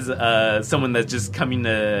as someone that's just coming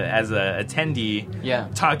as a attendee,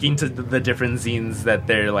 talking to the different zines that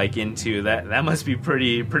they're like into. That must be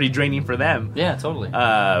pretty draining for them. Yeah, totally.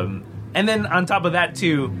 And then on top of that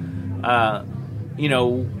too,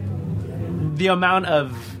 the amount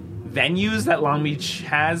of venues that Long Beach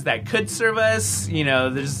has that could serve us,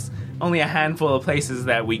 there's only a handful of places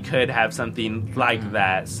that we could have something like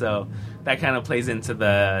that. So that kind of plays into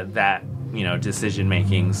that decision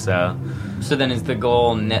making. So then is the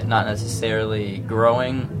goal not necessarily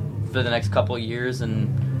growing for the next couple of years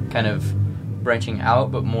and kind of branching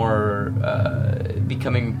out, but more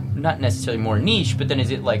becoming not necessarily more niche, but then is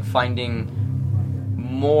it like finding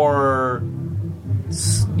more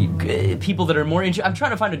people that are more into... I'm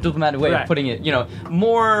trying to find a diplomatic way of putting it.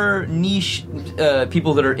 More niche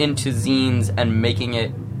people that are into zines and making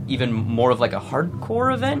it even more of like a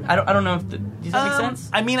hardcore event. I don't know if does that make sense?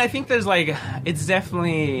 I mean, I think there's like it's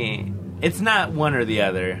not one or the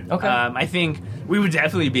other. Okay. I think we would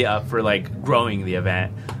definitely be up for like growing the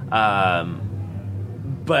event,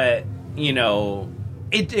 but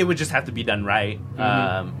it would just have to be done right.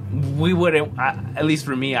 We wouldn't, at least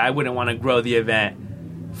for me, I wouldn't want to grow the event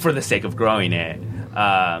for the sake of growing it.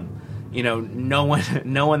 No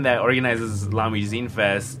one that organizes Long Beach Zine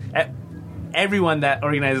Fest, everyone that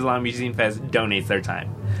organizes Long Beach Zine Fest donates their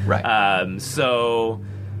time. Right. So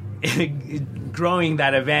growing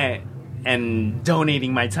that event and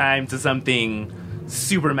donating my time to something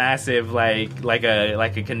super massive like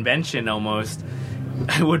a convention almost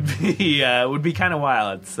would be kind of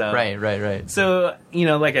wild. So Right. So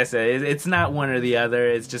like I said, it's not one or the other.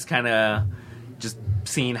 It's just kind of just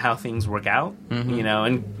seeing how things work out. And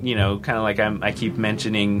kind of like I keep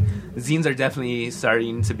mentioning, zines are definitely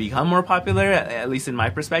starting to become more popular, at least in my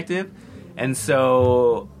perspective. And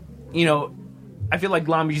so I feel like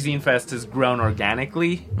Long Beach Zine Fest has grown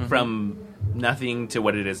organically from nothing to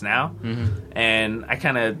what it is now, and I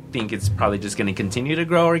kind of think it's probably just going to continue to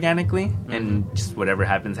grow organically, and just whatever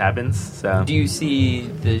happens. So, do you see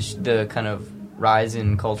the kind of rise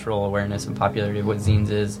in cultural awareness and popularity of what zines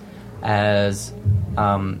is as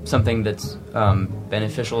something that's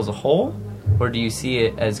beneficial as a whole, or do you see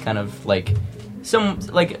it as kind of like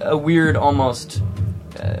a weird, almost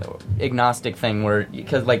agnostic thing where,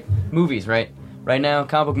 because like movies, right now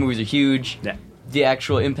comic book movies are huge. Yeah. The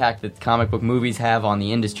actual impact that comic book movies have on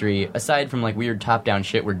the industry, aside from like weird top-down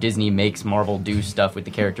shit where Disney makes Marvel do stuff with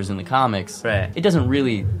the characters in the comics, right, it doesn't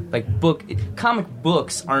really comic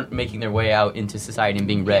books aren't making their way out into society and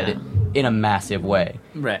being read in a massive way.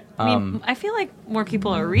 Right. I mean, I feel like more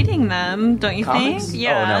people are reading them, don't you comics? think?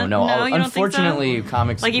 Yeah. Oh, no. You don't Unfortunately, think so?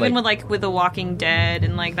 comics... Like, even with The Walking Dead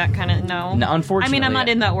and, like, that kind of... No, unfortunately. I mean, I'm not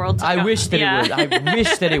in that world. So I wish that it was. I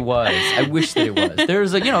wish that it was. I wish that it was.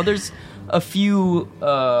 There's a few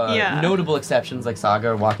notable exceptions, like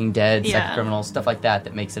Saga, Walking Dead, Sex Criminals, stuff like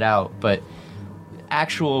that makes it out, but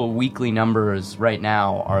actual weekly numbers right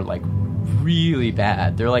now are, like, really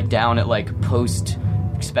bad. They're, like, down at, like,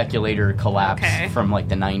 post-speculator collapse from, like,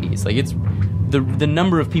 the 90s. Like, it's... The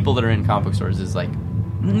number of people that are in comic book stores is, like,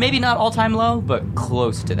 maybe not all-time low, but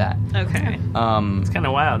close to that. Okay. It's kind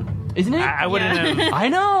of wild. Isn't it? I wouldn't have... I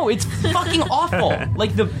know, it's fucking awful.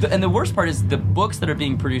 Like, and the worst part is the books that are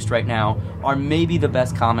being produced right now are maybe the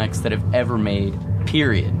best comics that have ever made,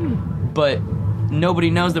 period. But nobody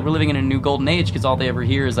knows that we're living in a new golden age because all they ever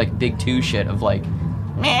hear is, like, big two shit of, like,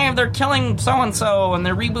 man, they're killing so-and-so, and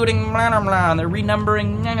they're rebooting blah, blah, blah, and they're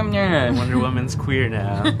renumbering blah, blah, blah. Wonder Woman's queer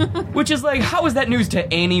now. Which is like, how is that news to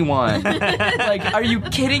anyone? Like, are you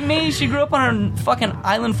kidding me? She grew up on a fucking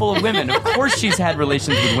island full of women. Of course she's had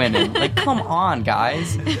relations with women. Like, come on,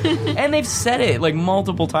 guys. And they've said it, like,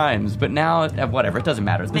 multiple times, but now, whatever, it doesn't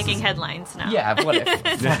matter. Making headlines now. Yeah, whatever.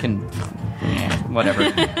 Fucking,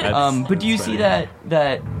 whatever. But do you see that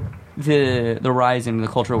the rise in the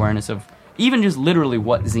cultural awareness of even just literally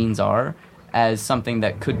what zines are as something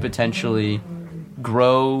that could potentially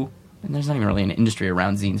grow, and there's not even really an industry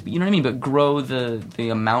around zines, but you know what I mean, but grow the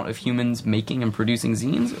amount of humans making and producing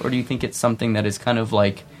zines? Or do you think it's something that is kind of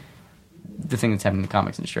like the thing that's happening in the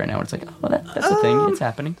comics industry right now, where it's like, oh, that's a thing, it's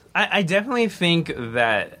happening? I definitely think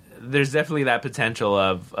that there's definitely that potential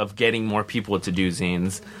of getting more people to do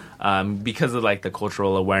zines because of, like, the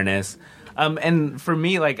cultural awareness. And for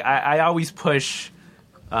me, like, I always push...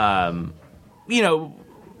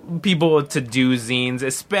 people to do zines,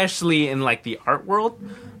 especially in, like, the art world,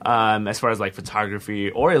 as far as, like, photography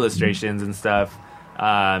or illustrations and stuff,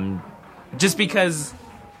 just because,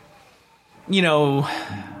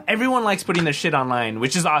 everyone likes putting their shit online,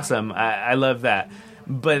 which is awesome. I love that.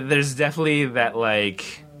 But there's definitely that,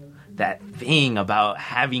 like, that thing about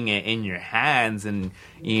having it in your hands and,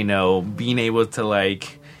 being able to,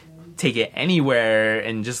 like, take it anywhere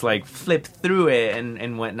and just, like, flip through it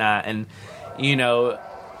and whatnot. And,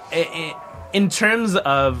 in terms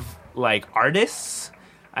of, like, artists,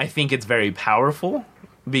 I think it's very powerful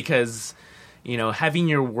because, having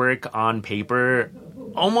your work on paper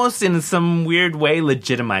almost in some weird way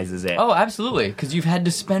legitimizes it. Oh, absolutely, because you've had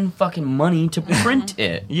to spend fucking money to print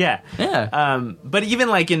it. Yeah. But even,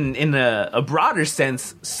 like, in a broader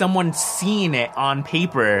sense, someone seeing it on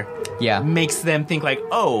paper makes them think, like,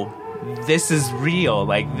 oh, this is real.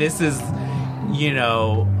 Like, this is...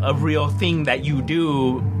 a real thing that you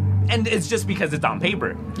do, and it's just because it's on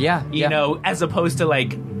paper. As opposed to,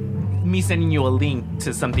 like, me sending you a link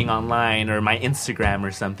to something online or my Instagram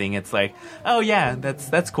or something. It's like, oh yeah,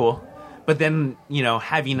 that's cool. But then,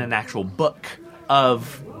 having an actual book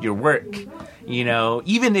of your work,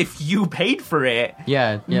 even if you paid for it,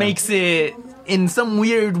 makes it in some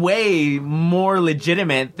weird way more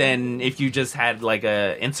legitimate than if you just had, like,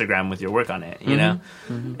 a Instagram with your work on it,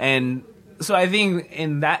 And so I think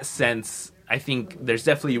in that sense, I think there's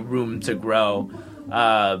definitely room to grow.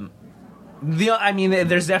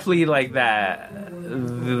 There's definitely, like, that.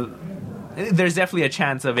 There's definitely a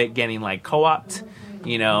chance of it getting, like, co-opt,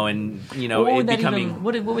 and it becoming.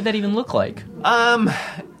 What would that even look like?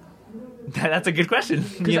 That's a good question.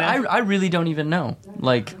 I really don't even know.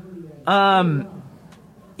 Like, that's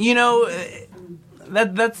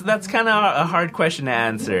kind of a hard question to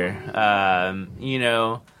answer.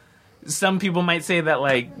 Some people might say that,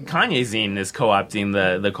 like, Kanye zine is co-opting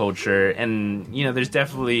the culture, and there's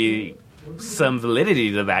definitely some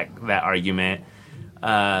validity to that argument.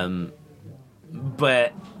 But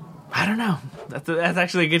I don't know. That's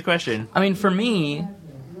actually a good question. I mean, for me,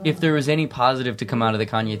 if there was any positive to come out of the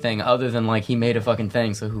Kanye thing, other than, like, he made a fucking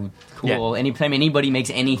thing, so cool. Yeah. Anytime anybody makes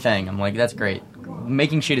anything, I'm like, that's great.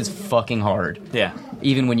 Making shit is fucking hard. Yeah.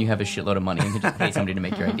 Even when you have a shitload of money and can just pay somebody to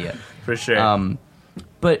make your idea. For sure.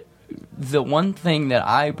 But the one thing that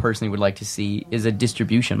I personally would like to see is a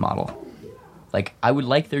distribution model. Like, I would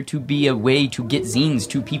like there to be a way to get zines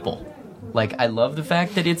to people. Like, I love the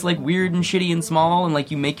fact that it's, like, weird and shitty and small, and,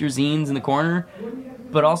 like, you make your zines in the corner,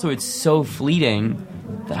 but also it's so fleeting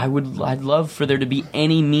that I'd love for there to be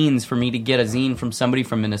any means for me to get a zine from somebody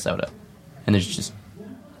from Minnesota. And there's just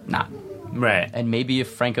not. Right. And maybe if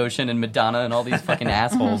Frank Ocean and Madonna and all these fucking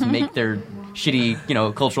assholes make their shitty, you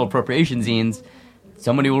know, cultural appropriation zines,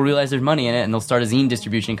 somebody will realize there's money in it, and they'll start a zine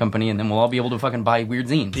distribution company, and then we'll all be able to fucking buy weird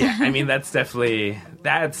zines. Yeah, I mean, that's definitely,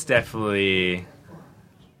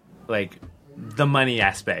 like, the money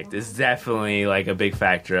aspect is definitely, like, a big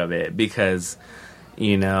factor of it, because,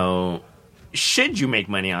 you know, should you make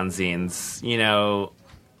money on zines, you know,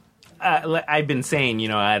 I've been saying, you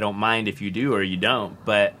know, I don't mind if you do or you don't,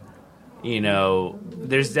 but, you know,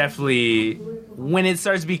 there's definitely, when it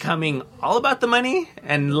starts becoming all about the money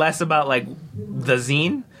and less about, like, the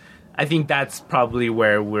zine, I think that's probably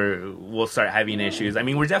where we'll start having issues. I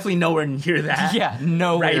mean, we're definitely nowhere near that. Yeah,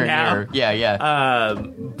 nowhere right now. near. Yeah.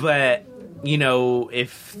 But, you know,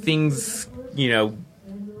 if things, you know,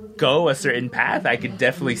 go a certain path, I could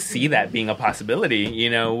definitely see that being a possibility, you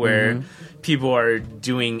know, where people are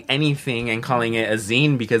doing anything and calling it a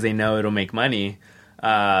zine because they know it'll make money.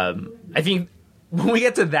 I think when we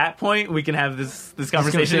get to that point, we can have this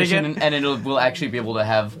conversation again. And we'll actually be able to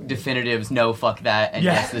have definitives, no, fuck that, and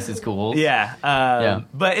yes, this is cool. Yeah.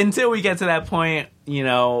 But until we get to that point, you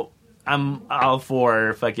know, I'm all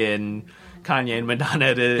for fucking Kanye and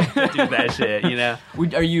Madonna to do that shit, you know?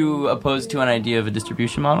 Are you opposed to an idea of a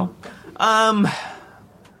distribution model?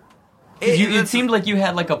 It seemed like you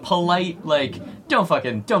had, like, a polite, like, don't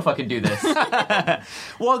fucking do this.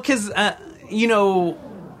 Well, because, you know,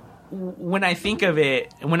 when I think of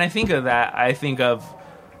that, I think of,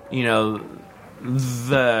 you know,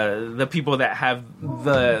 the people that have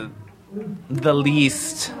the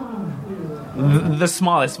least, the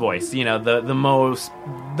smallest voice, you know, the most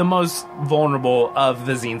vulnerable of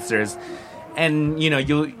the zinesters. And, you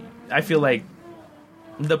know, I feel like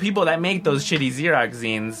the people that make those shitty Xerox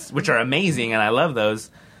zines, which are amazing, and I love those,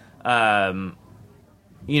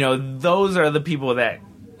 you know, those are the people that,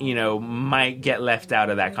 you know, might get left out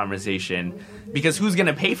of that conversation, because who's going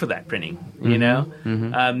to pay for that printing, you know?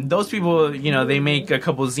 Those people, you know, they make a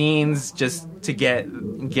couple zines just to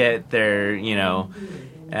get their, you know,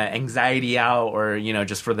 anxiety out, or, you know,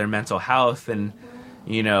 just for their mental health, and,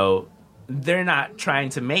 you know, they're not trying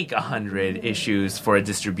to make 100 issues for a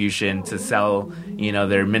distribution to sell, you know,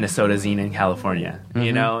 their Minnesota zine in California,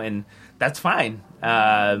 you know, and that's fine.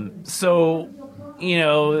 So, you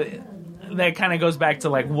know, that kind of goes back to,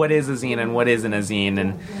 like, what is a zine and what isn't a zine.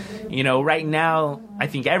 And, you know, right now, I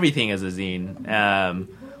think everything is a zine.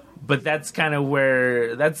 But that's kind of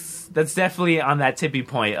where, that's definitely on that tippy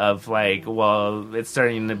point of, like, well, it's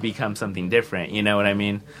starting to become something different, you know what I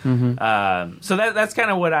mean? So that's kind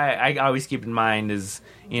of what I always keep in mind is,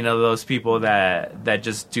 you know, those people that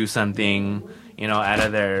just do something, you know, out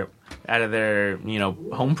of their, you know,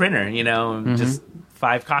 home printer, you know, just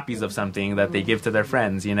 5 copies of something that they give to their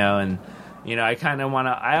friends, you know, and, you know,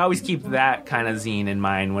 I always keep that kind of zine in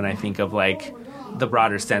mind when I think of, like, the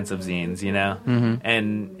broader sense of zines, you know?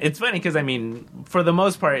 And it's funny because, I mean, for the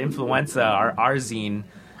most part, Influentza, our zine,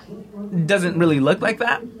 doesn't really look like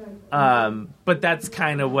that. But that's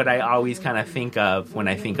kind of what I always kind of think of when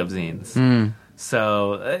I think of zines.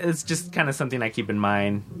 So it's just kind of something I keep in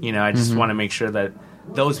mind. You know, I just want to make sure that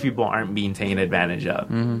those people aren't being taken advantage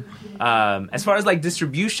of. As far as, like,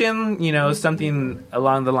 distribution, you know, something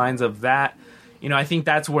along the lines of that, you know, I think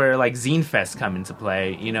that's where, like, Zine Fest come into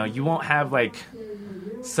play. You know, you won't have, like,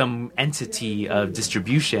 some entity of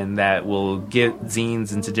distribution that will get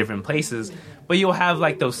zines into different places, but you'll have,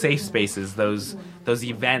 like, those safe spaces, those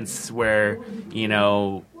events where, you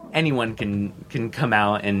know, anyone can come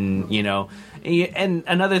out and, you know. And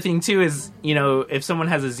another thing, too, is, you know, if someone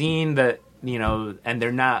has a zine that, you know, and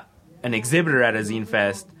they're not an exhibitor at a Zine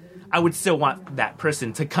Fest, I would still want that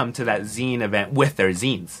person to come to that zine event with their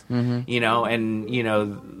zines, you know, and, you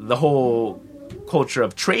know, the whole culture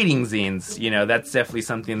of trading zines, you know, that's definitely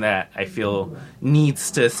something that I feel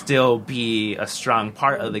needs to still be a strong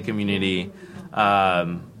part of the community,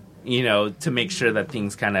 you know, to make sure that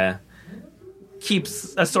things kind of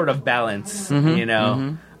keeps a sort of balance, you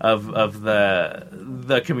know, of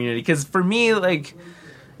the community. Because for me, like,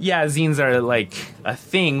 yeah, zines are, like, a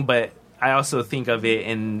thing, but I also think of it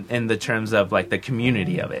in the terms of, like, the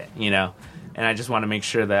community of it, you know, and I just want to make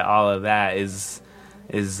sure that all of that is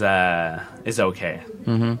okay.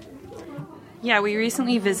 Yeah, we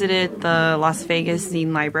recently visited the Las Vegas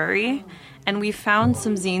Zine Library, and we found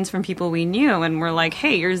some zines from people we knew, and we're like,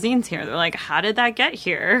 hey, your zine's here. They're like, how did that get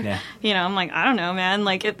here? Yeah. You know, I'm like, I don't know, man.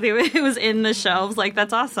 Like, it was in the shelves. Like,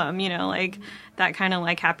 that's awesome. You know, like, that kind of,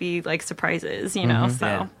 like, happy, like, surprises, you know, so.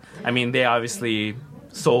 Yeah. I mean, they obviously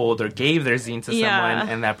sold or gave their zine to someone,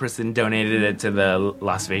 and that person donated it to the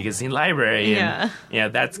Las Vegas Zine Library. And,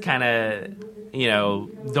 that's kind of, you know,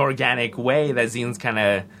 the organic way that zines kind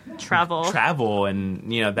of travel,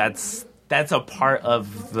 and, you know, that's a part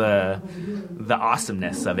of the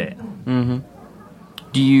awesomeness of it. Mm-hmm.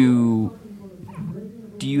 Do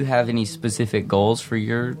you have any specific goals for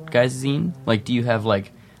your guys' zine? Like, do you have,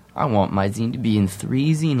 like, I want my zine to be in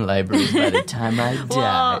 3 zine libraries by the time I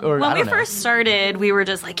die? Well, when we first started, we were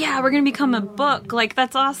just like, yeah, we're going to become a book. Like,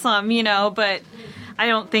 that's awesome, you know, but I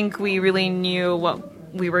don't think we really knew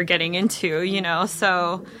what we were getting into, you know,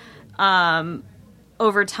 so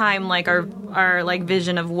over time, like, our like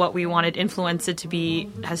vision of what we wanted Influentza to be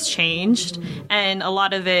has changed, and a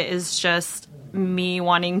lot of it is just me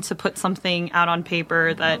wanting to put something out on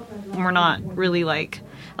paper that we're not really like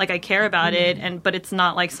I care about it, but it's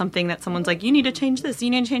not like something that someone's like, you need to change this, you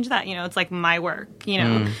need to change that, you know, it's like my work, you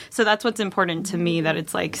know. So that's what's important to me, that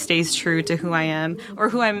it's like stays true to who I am, or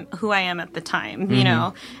who I am at the time, you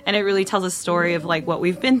know, and it really tells a story of like what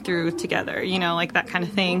we've been through together, you know, like that kind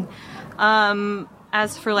of thing.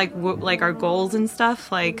 As for like like our goals and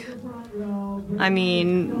stuff, like, I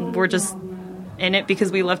mean, we're just in it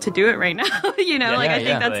because we love to do it right now. You know, I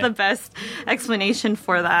think that's the best explanation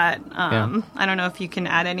for that. I don't know if you can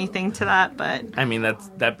add anything to that, but I mean,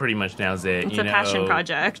 that pretty much nails it. It's a passion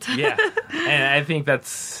project. Yeah, and I think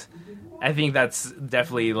that's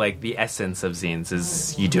definitely like the essence of zines,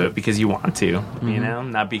 is you do it because you want to, you know,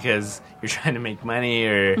 not because you're trying to make money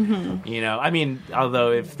or, you know, I mean,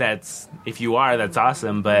 although if you are, that's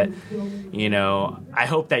awesome. But, you know, I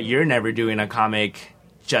hope that you're never doing a comic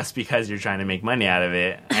just because you're trying to make money out of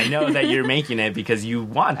it. I know that you're making it because you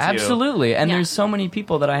want to. Absolutely. And there's so many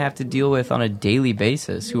people that I have to deal with on a daily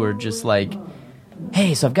basis who are just like,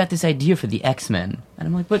 hey, so I've got this idea for the X-Men. And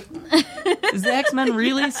I'm like, but does the X-Men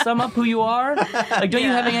really sum up who you are? Like, don't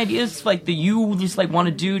you have any ideas like that you just like want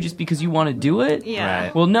to do just because you want to do it? Yeah.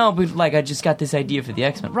 Right. Well, no, but like I just got this idea for the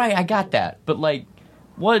X-Men. Right, I got that. But like,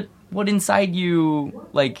 what inside you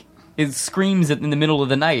like screams in the middle of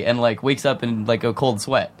the night and like wakes up in like a cold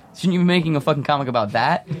sweat? Shouldn't you be making a fucking comic about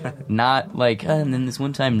that? Not like, and then this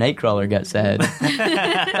one time Nightcrawler got sad.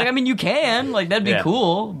 Like, I mean, you can, like, that'd be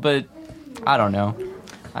cool, but I don't know.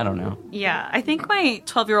 Yeah, I think my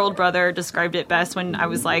 12-year-old brother described it best when I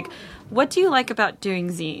was like, what do you like about doing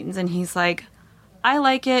zines? And he's like, I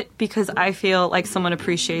like it because I feel like someone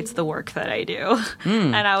appreciates the work that I do.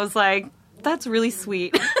 And I was like, that's really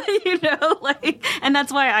sweet, you know, like, and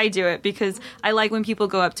that's why I do it, because I like when people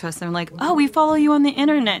go up to us and they're like, oh, we follow you on the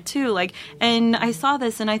internet too, like, and I saw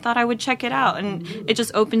this and I thought I would check it out, and it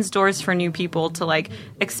just opens doors for new people to like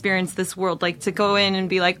experience this world, like to go in and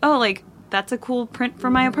be like, oh, like, that's a cool print for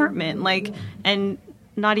my apartment, like, and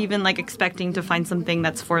not even like expecting to find something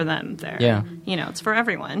that's for them there. Yeah. You know, it's for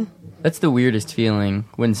everyone. That's the weirdest feeling,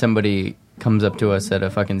 when somebody comes up to us at a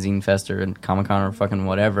fucking zine fest or in Comic-Con or fucking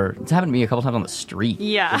whatever. It's happened to me a couple times on the street.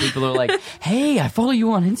 Yeah. People are like, hey, I follow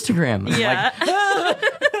you on Instagram. And yeah.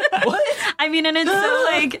 Like, what? I mean, and it's so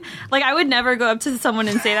like I would never go up to someone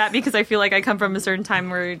and say that, because I feel like I come from a certain time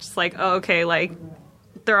where it's just like, oh, okay, like,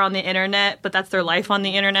 they're on the internet, but that's their life on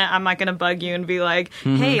the internet. I'm not going to bug you and be like,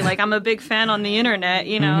 hey, like, I'm a big fan on the internet,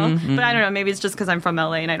 you know? But I don't know, maybe it's just because I'm from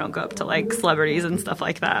LA and I don't go up to, like, celebrities and stuff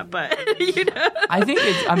like that, but, you know? I think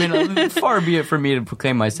it's, I mean, far be it for me to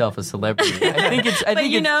proclaim myself a celebrity. I think it's,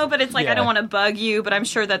 but it's like, I don't want to bug you, but I'm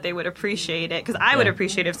sure that they would appreciate it, because I would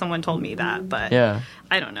appreciate it if someone told me that, but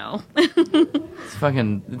I don't know.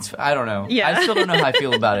 I don't know. Yeah. I still don't know how I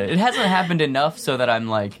feel about it. It hasn't happened enough so that I'm,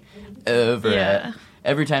 like, over it.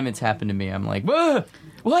 Every time it's happened to me, I'm like, whoa,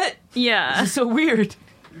 what? Yeah. This is so weird.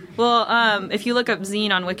 Well, if you look up zine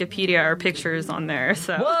on Wikipedia, our pictures on there,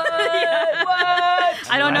 so. What? What?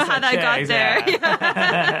 I don't know how that got there.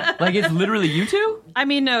 Yeah. Like, it's literally you two? I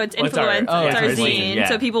mean, no, it's Influentza. It's our zine. Yeah.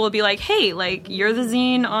 So people will be like, hey, like, you're the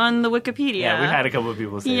zine on the Wikipedia. Yeah, we had a couple of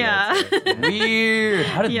people say that. So. Weird.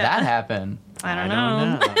 How did that happen? I don't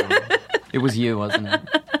know. It was you, wasn't it?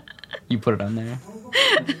 You put it on there.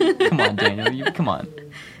 Come on, Daniel. Come on.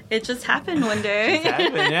 It just happened one day. It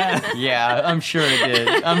happened, yeah. Yeah, I'm sure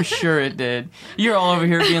it did. You're all over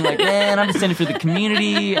here being like, man, I'm just in it for the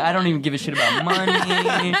community. I don't even give a shit about money.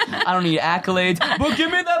 I don't need accolades. But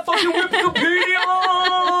give me that fucking Wikipedia!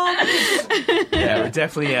 Yeah, we're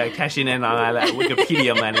definitely cashing in on that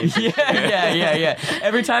Wikipedia money. Yeah.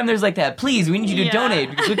 Every time there's like that, please, we need you to Yeah. donate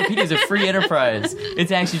because Wikipedia is a free enterprise.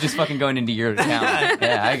 It's actually just fucking going into your account.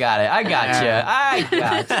 Yeah, I got it. I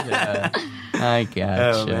gotcha.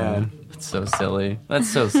 Oh, man. That's so silly.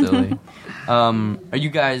 Are you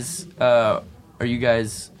guys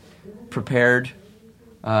prepared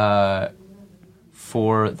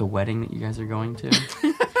for the wedding that you guys are going to?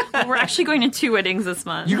 We're actually going to 2 weddings this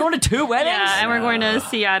month. You're going to 2 weddings? Yeah, and we're going to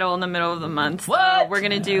Seattle in the middle of the month. So What? we're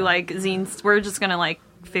going to do like zines. We're just going to like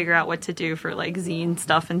figure out what to do for like zine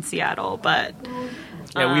stuff in Seattle. But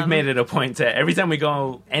Yeah, we've made it a point to every time we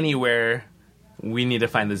go anywhere, we need to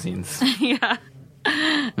find the zines. yeah.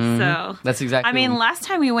 So That's exactly. I mean, last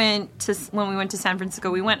time when we went to San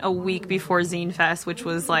Francisco, we went a week before Zine Fest, which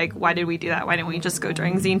was like, why did we do that? Why didn't we just go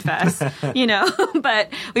during Zine Fest? But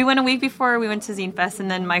we went a week before we went to Zine Fest,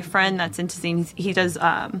 and then my friend that's into zines, he does.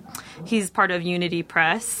 He's part of Unity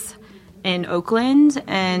Press in Oakland,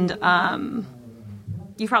 and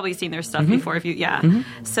you've probably seen their stuff before. If you,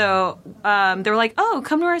 So they were like, "Oh,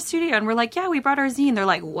 come to our studio," and we're like, "Yeah, we brought our zine." They're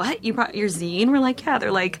like, "What? You brought your zine?" We're like, "Yeah."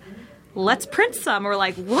 They're like, let's print some. We're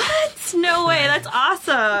like, what? No way. That's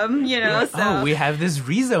awesome. So. Oh, we have this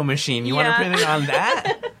Rezo machine. You want to print it on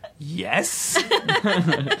that? Yes.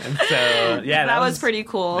 And so, yeah. That was pretty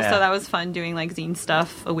cool. Yeah. So that was fun doing like zine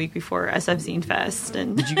stuff a week before SF Zine Fest.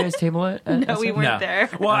 And did you guys table it? No, we weren't there.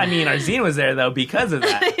 Well, I mean, our zine was there, though, because of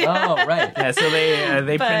that. Oh, right. Yeah, so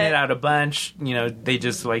they printed out a bunch. They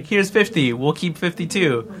just like, here's 50. We'll keep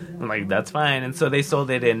 52. I'm like, that's fine. And so they sold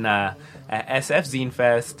it in at SF Zine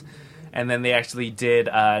Fest. And then they actually did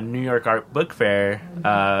New York Art Book Fair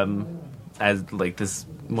as like this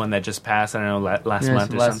one that just passed. I don't know, last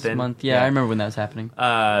month or something. Last month, yeah, I remember when that was happening.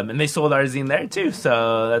 And they sold our zine there too,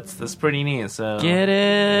 so that's pretty neat. So get it,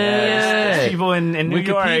 yeah, people in New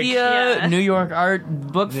York, Wikipedia, New York Art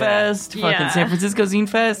Book Fest, fucking San Francisco Zine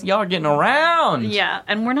Fest. Y'all are getting around. Yeah,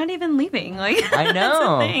 and we're not even leaving. Like I know, that's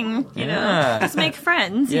the thing. You know, just make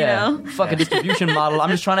friends. Yeah. You know, fuck a distribution model. I'm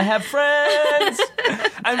just trying to have friends.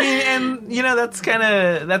 I mean, and that's kind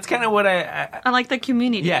of what I like the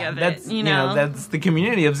community of it. That's that's the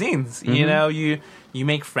community of zines. You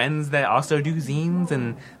make friends that also do zines,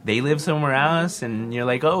 and they live somewhere else, and you're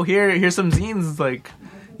like, oh, here's some zines, like,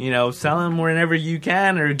 sell them whenever you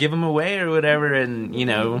can, or give them away, or whatever, and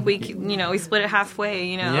we split it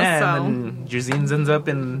halfway, yeah, so. and then your zines ends up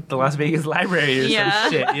in the Las Vegas Library or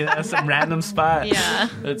some shit, some random spot. Yeah,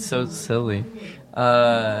 that's so silly.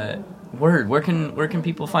 Where can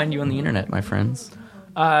people find you on the internet, my friends?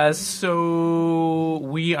 So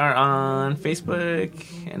we are on Facebook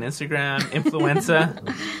and Instagram, Influentza.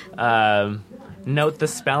 Note the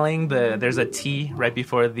spelling. There's a T right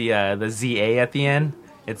before the ZA at the end.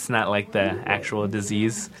 It's not like the actual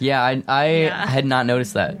disease. Yeah, I had not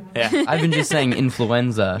noticed that. Yeah. I've been just saying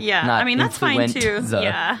influenza. Yeah, not I mean, that's fine too. influenza.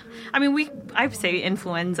 Yeah. I mean, I say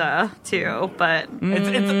influenza too, but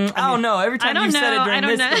oh no! Every time you said it during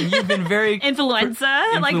this thing, you've been very influenza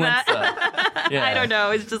like that. Yeah. I don't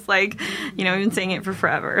know. It's just like I've been saying it for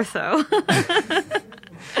forever. So.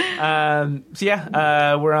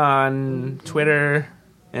 We're on Twitter,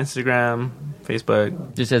 Instagram,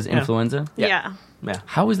 Facebook. Just as influenza. Yeah.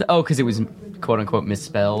 How was that? Oh, because it was quote unquote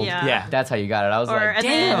misspelled. Yeah. That's how you got it. I was like, damn.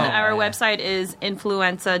 And then our website is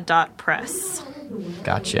influenza.press.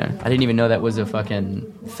 Gotcha. I didn't even know that was a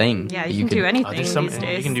fucking thing. Yeah, you can do anything these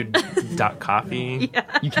days. You can do .coffee.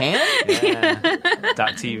 Yeah. You can? Yeah.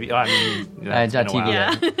 .tv. Oh, I mean, .tv.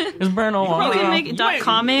 Yeah. It's been a while. You can make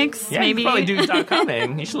 .comics, yeah, maybe. You can probably do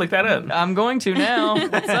 .comic. You should look that up. I'm going to now.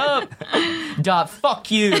 What's up?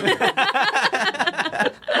 .fuck you.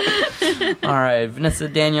 All right, Vanessa,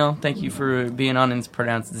 Daniel, thank you for being on It's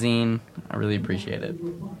Pronounced Zine. I really appreciate it.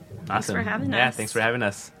 Awesome. Thanks for having us. Yeah, thanks for having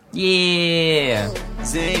us. Yeah.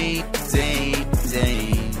 Zine, zine,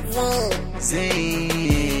 zine. Zine.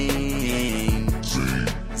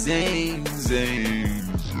 Zine, zine.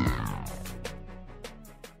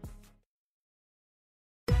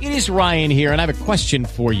 It is Ryan here, and I have a question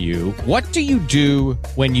for you. What do you do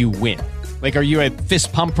when you win? Like, are you a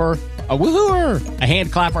fist pumper? A woohooer, a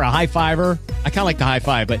hand clapper, a high fiver. I kind of like the high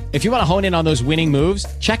five, but if you want to hone in on those winning moves,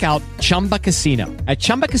 check out Chumba Casino. At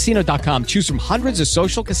ChumbaCasino.com, choose from hundreds of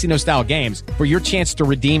social casino style games for your chance to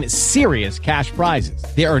redeem serious cash prizes.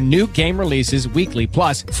 There are new game releases weekly,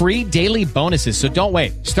 plus free daily bonuses. So don't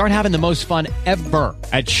wait. Start having the most fun ever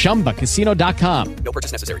at ChumbaCasino.com. No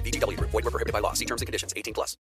purchase necessary. VGW. Void where prohibited by law. See terms and conditions. 18+.